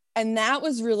 and that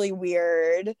was really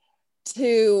weird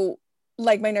to,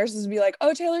 like, my nurses would be like,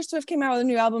 oh, Taylor Swift came out with a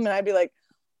new album, and I'd be like,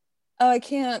 oh, I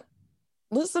can't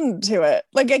listen to it.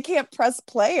 Like, I can't press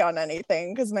play on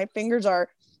anything because my fingers are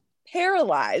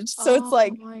paralyzed. So it's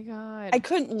like, oh my God, I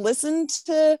couldn't listen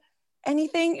to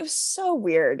anything. It was so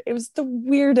weird. It was the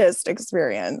weirdest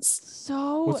experience.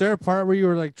 So was there a part where you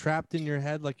were like trapped in your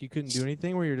head, like you couldn't do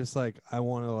anything, where you're just like, I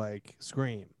want to like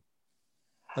scream,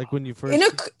 like when you first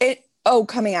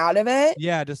coming out of it?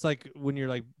 Yeah, just like when you're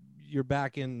like, you're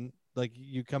back in, like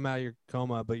you come out of your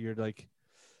coma, but you're like,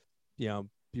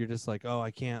 you're just like, oh,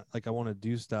 I can't, like, I want to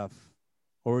do stuff.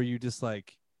 Or are you just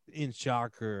like in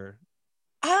shock? Or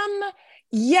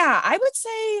yeah, I would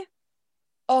say,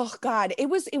 oh God, it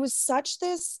was such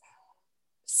this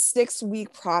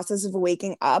 6-week process of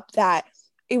waking up that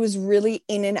it was really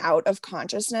in and out of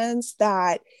consciousness,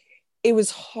 that it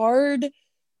was hard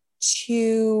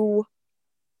to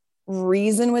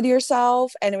reason with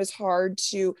yourself, and it was hard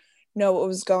to know what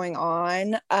was going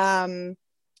on.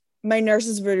 My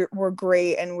nurses were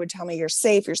great and would tell me, you're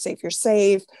safe.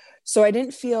 So I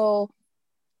didn't feel,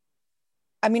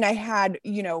 I mean, I had,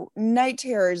 night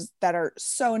terrors that are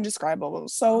so indescribable,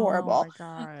 so horrible.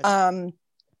 My God.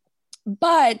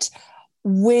 But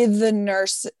with the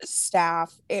nurse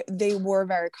staff, they were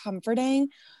very comforting.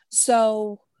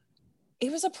 So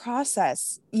it was a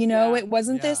process, it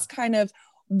wasn't this kind of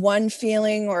one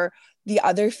feeling or the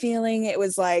other feeling. It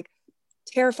was like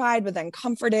terrified, but then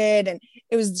comforted. And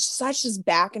it was such this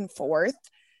back and forth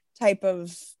type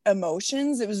of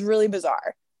emotions. It was really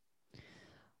bizarre.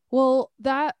 Well,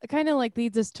 that kind of like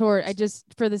leads us toward,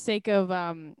 for the sake of,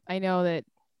 I know that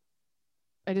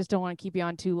I just don't want to keep you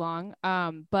on too long.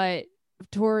 But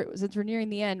since we're nearing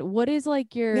the end, what is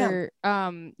like your,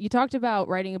 you talked about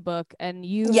writing a book, and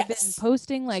you've been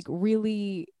posting like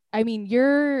really, I mean,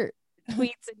 your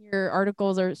tweets and your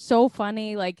articles are so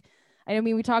funny. Like, I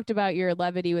mean, we talked about your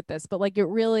levity with this, but like, it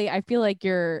really, I feel like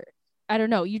I don't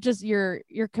know, your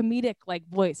comedic like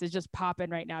voice is just popping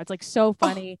right now. It's like so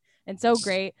funny and so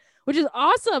great, which is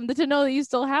awesome to know that you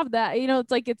still have that.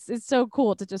 It's like, it's so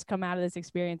cool to just come out of this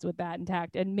experience with that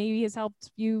intact, and maybe has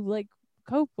helped you like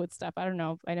cope with stuff. I don't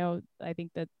know. I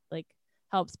think that like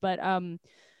helps, but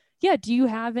yeah. Do you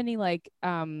have any like,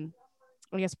 I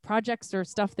guess projects or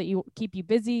stuff that you keep you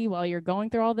busy while you're going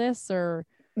through all this? Or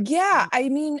yeah, I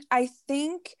mean, I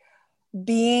think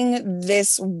being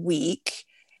this weak,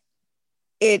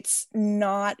 it's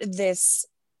not this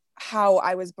how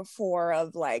I was before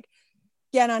of like,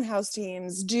 get on house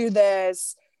teams, do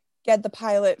this, get the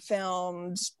pilot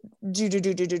filmed, do.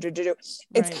 It's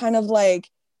Right. kind of like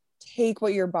take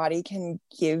what your body can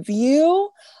give you.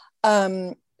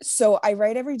 So I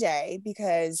write every day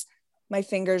because my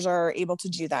fingers are able to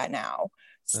do that now.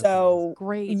 So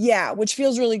Great. yeah, which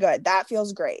feels really good. That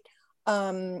feels great.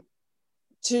 To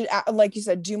like you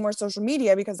said, do more social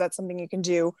media because that's something you can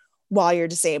do while you're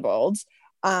disabled.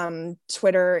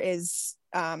 Twitter is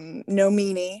no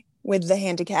meanie with the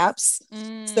handicaps.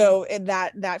 So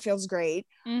that feels great.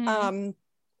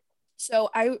 So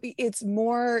it's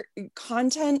more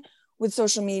content with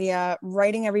social media,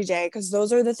 writing every day, because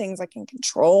those are the things I can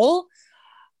control.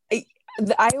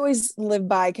 I always live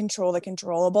by control the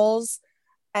controllables,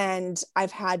 and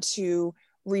I've had to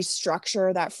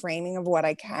restructure that framing of what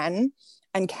I can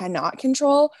and cannot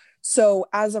control. So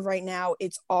as of right now,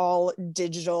 it's all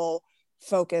digital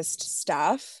focused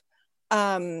stuff.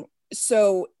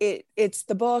 So it's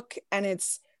the book and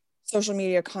it's social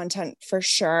media content for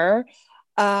sure.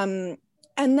 And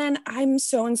then I'm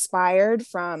so inspired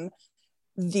from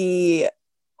the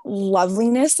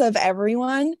loveliness of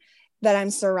everyone that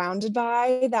I'm surrounded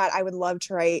by, that I would love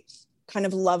to write kind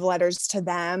of love letters to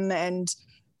them and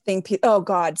think, oh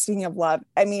God, speaking of love,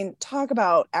 I mean, talk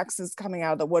about exes coming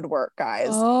out of the woodwork, guys.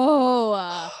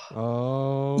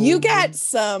 Oh, you get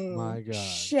some my God.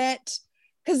 shit.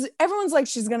 Because everyone's like,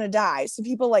 she's gonna die. So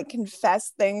people like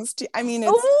confess things to, I mean,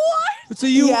 it's What? So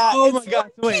you, Yeah, oh my it's God!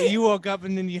 Wait, you woke up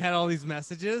and then you had all these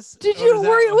messages. Did Or you was that-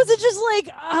 worry? Was it just like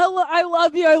I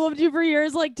love you, I loved you for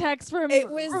years, like text from? it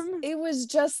was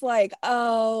just like,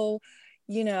 oh,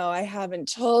 you know, I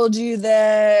haven't told you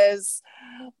this,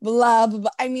 blah, blah,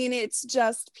 blah. I mean, it's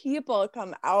just people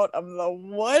come out of the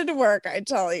woodwork, I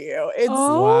tell you. It's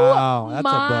Wow, that's a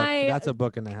book. my- That's a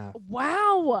book and a half.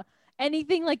 Wow.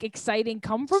 Anything like exciting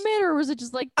come from it, or was it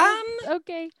just like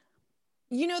okay?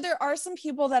 you know, there are some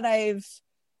people that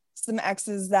some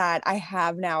exes that I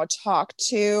have now talked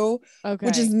to, Okay.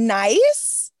 which is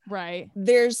nice. Right.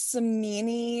 There's some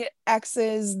meanie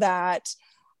exes that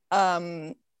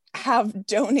have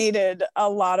donated a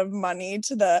lot of money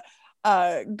to the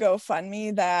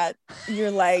GoFundMe that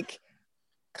you're like,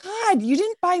 God, you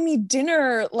didn't buy me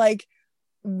dinner like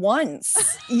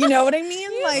once. You know what I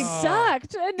mean? You Like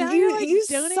sucked. And now you're like you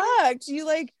donating? sucked. You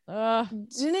like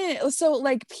didn't. So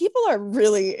like people are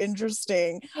really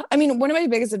interesting. I mean, one of my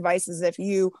biggest advice is if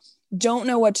you don't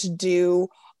know what to do,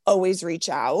 always reach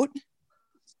out.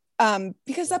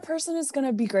 Because that person is going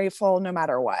to be grateful no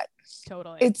matter what.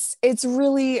 Totally. It's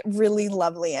really, really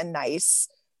lovely and nice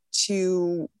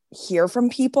to hear from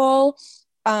people.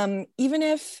 Even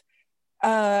if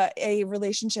a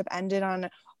relationship ended on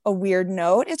a weird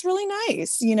note, it's really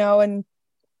nice, you know, and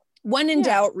when in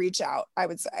doubt, reach out, I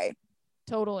would say.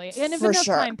 Totally. And if For enough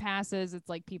sure. time passes, it's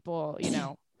like people, you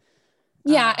know.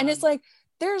 Yeah. And it's like,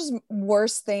 there's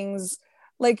worse things.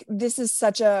 Like, this is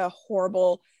such a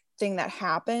horrible thing that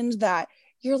happened that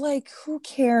you're like, who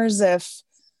cares if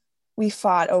we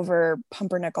fought over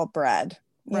pumpernickel bread,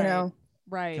 you know?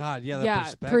 Right. God, yeah. The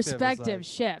Yeah. Perspective like,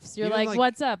 shifts. You're even like,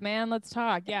 what's up, man? Let's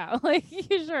talk. Yeah. Like,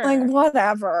 sure. Like,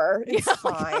 whatever. It's Yeah,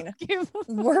 fine. give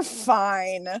a We're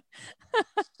fine.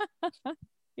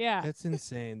 Yeah. It's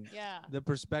insane. Yeah. The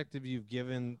perspective you've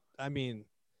given. I mean,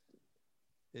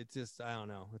 it's just, I don't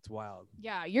know. It's wild.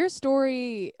 Yeah. Your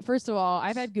story, first of all,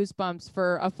 I've had goosebumps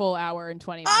for a full hour and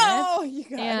 20 minutes. Oh, you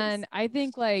guys. And I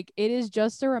think like it is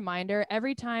just a reminder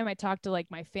every time I talk to like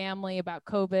my family about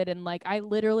COVID, and like I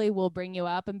literally will bring you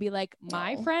up and be like,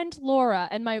 my friend Laura,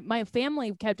 and my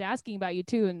family kept asking about you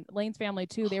too, and Lane's family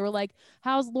too. They were like,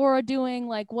 how's Laura doing?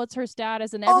 Like, what's her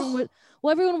status? And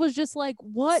everyone was just like,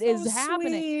 what is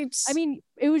happening? Sweet. I mean,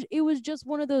 it was just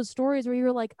one of those stories where you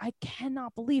were like, I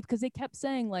cannot believe, because they kept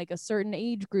saying like a certain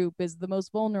age group is the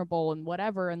most vulnerable and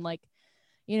whatever, and like,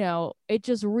 you know, it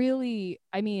just really,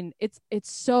 I mean, it's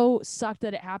so sucked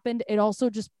that it happened. It also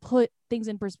just put things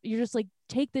in perspective. You're just like,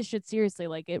 take this shit seriously.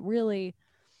 Like, it really,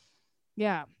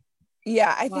 yeah.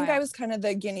 Yeah, I think I was kind of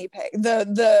the guinea pig,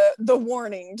 the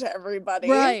warning to everybody.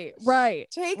 Right.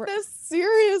 Take this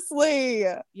seriously.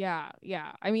 Yeah.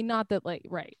 I mean, not that like,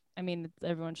 right. I mean,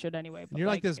 everyone should anyway. But You're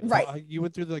like this, right. You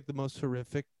went through like the most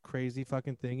horrific, crazy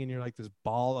fucking thing, and you're like this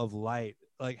ball of light.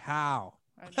 Like, how?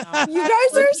 I know. You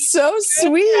guys are so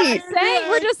sweet.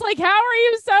 We're just like, how are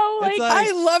you so like,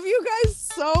 I love you guys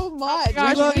so much.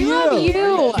 gosh, we love you.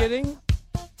 Are you kidding?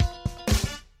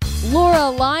 Laura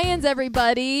Lyons,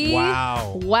 everybody.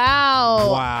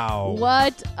 Wow.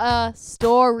 What a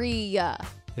story.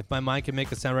 If my mind can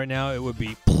make a sound right now, it would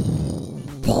be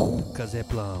because it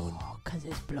blown. 'cause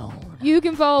it's blown. You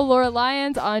can follow Laura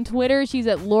Lyons on Twitter. She's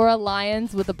at Laura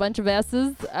Lyons with a bunch of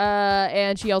S's.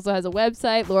 And she also has a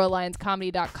website,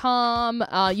 lauralyonscomedy.com.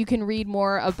 You can read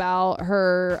more about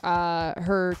her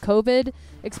COVID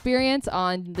experience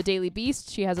on The Daily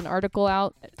Beast. She has an article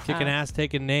out. Kicking ass,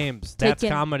 taking names. That's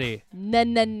comedy.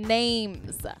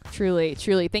 Names.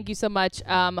 Truly. Thank you so much.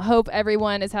 Hope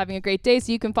everyone is having a great day.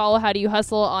 So you can follow How Do You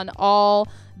Hustle on all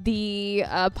the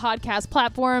podcast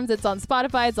platforms. It's on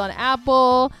Spotify. It's on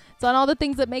Apple. It's on all the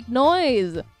things that make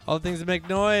noise. All the things that make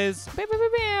noise. Bow, bow, bow,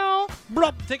 bow.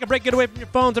 Bro, take a break. Get away from your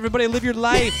phones. Everybody live your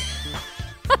life.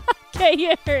 Okay,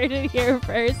 you heard it here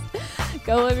first.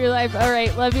 Go live your life. All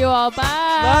right. Love you all.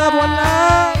 Bye. Love, one love.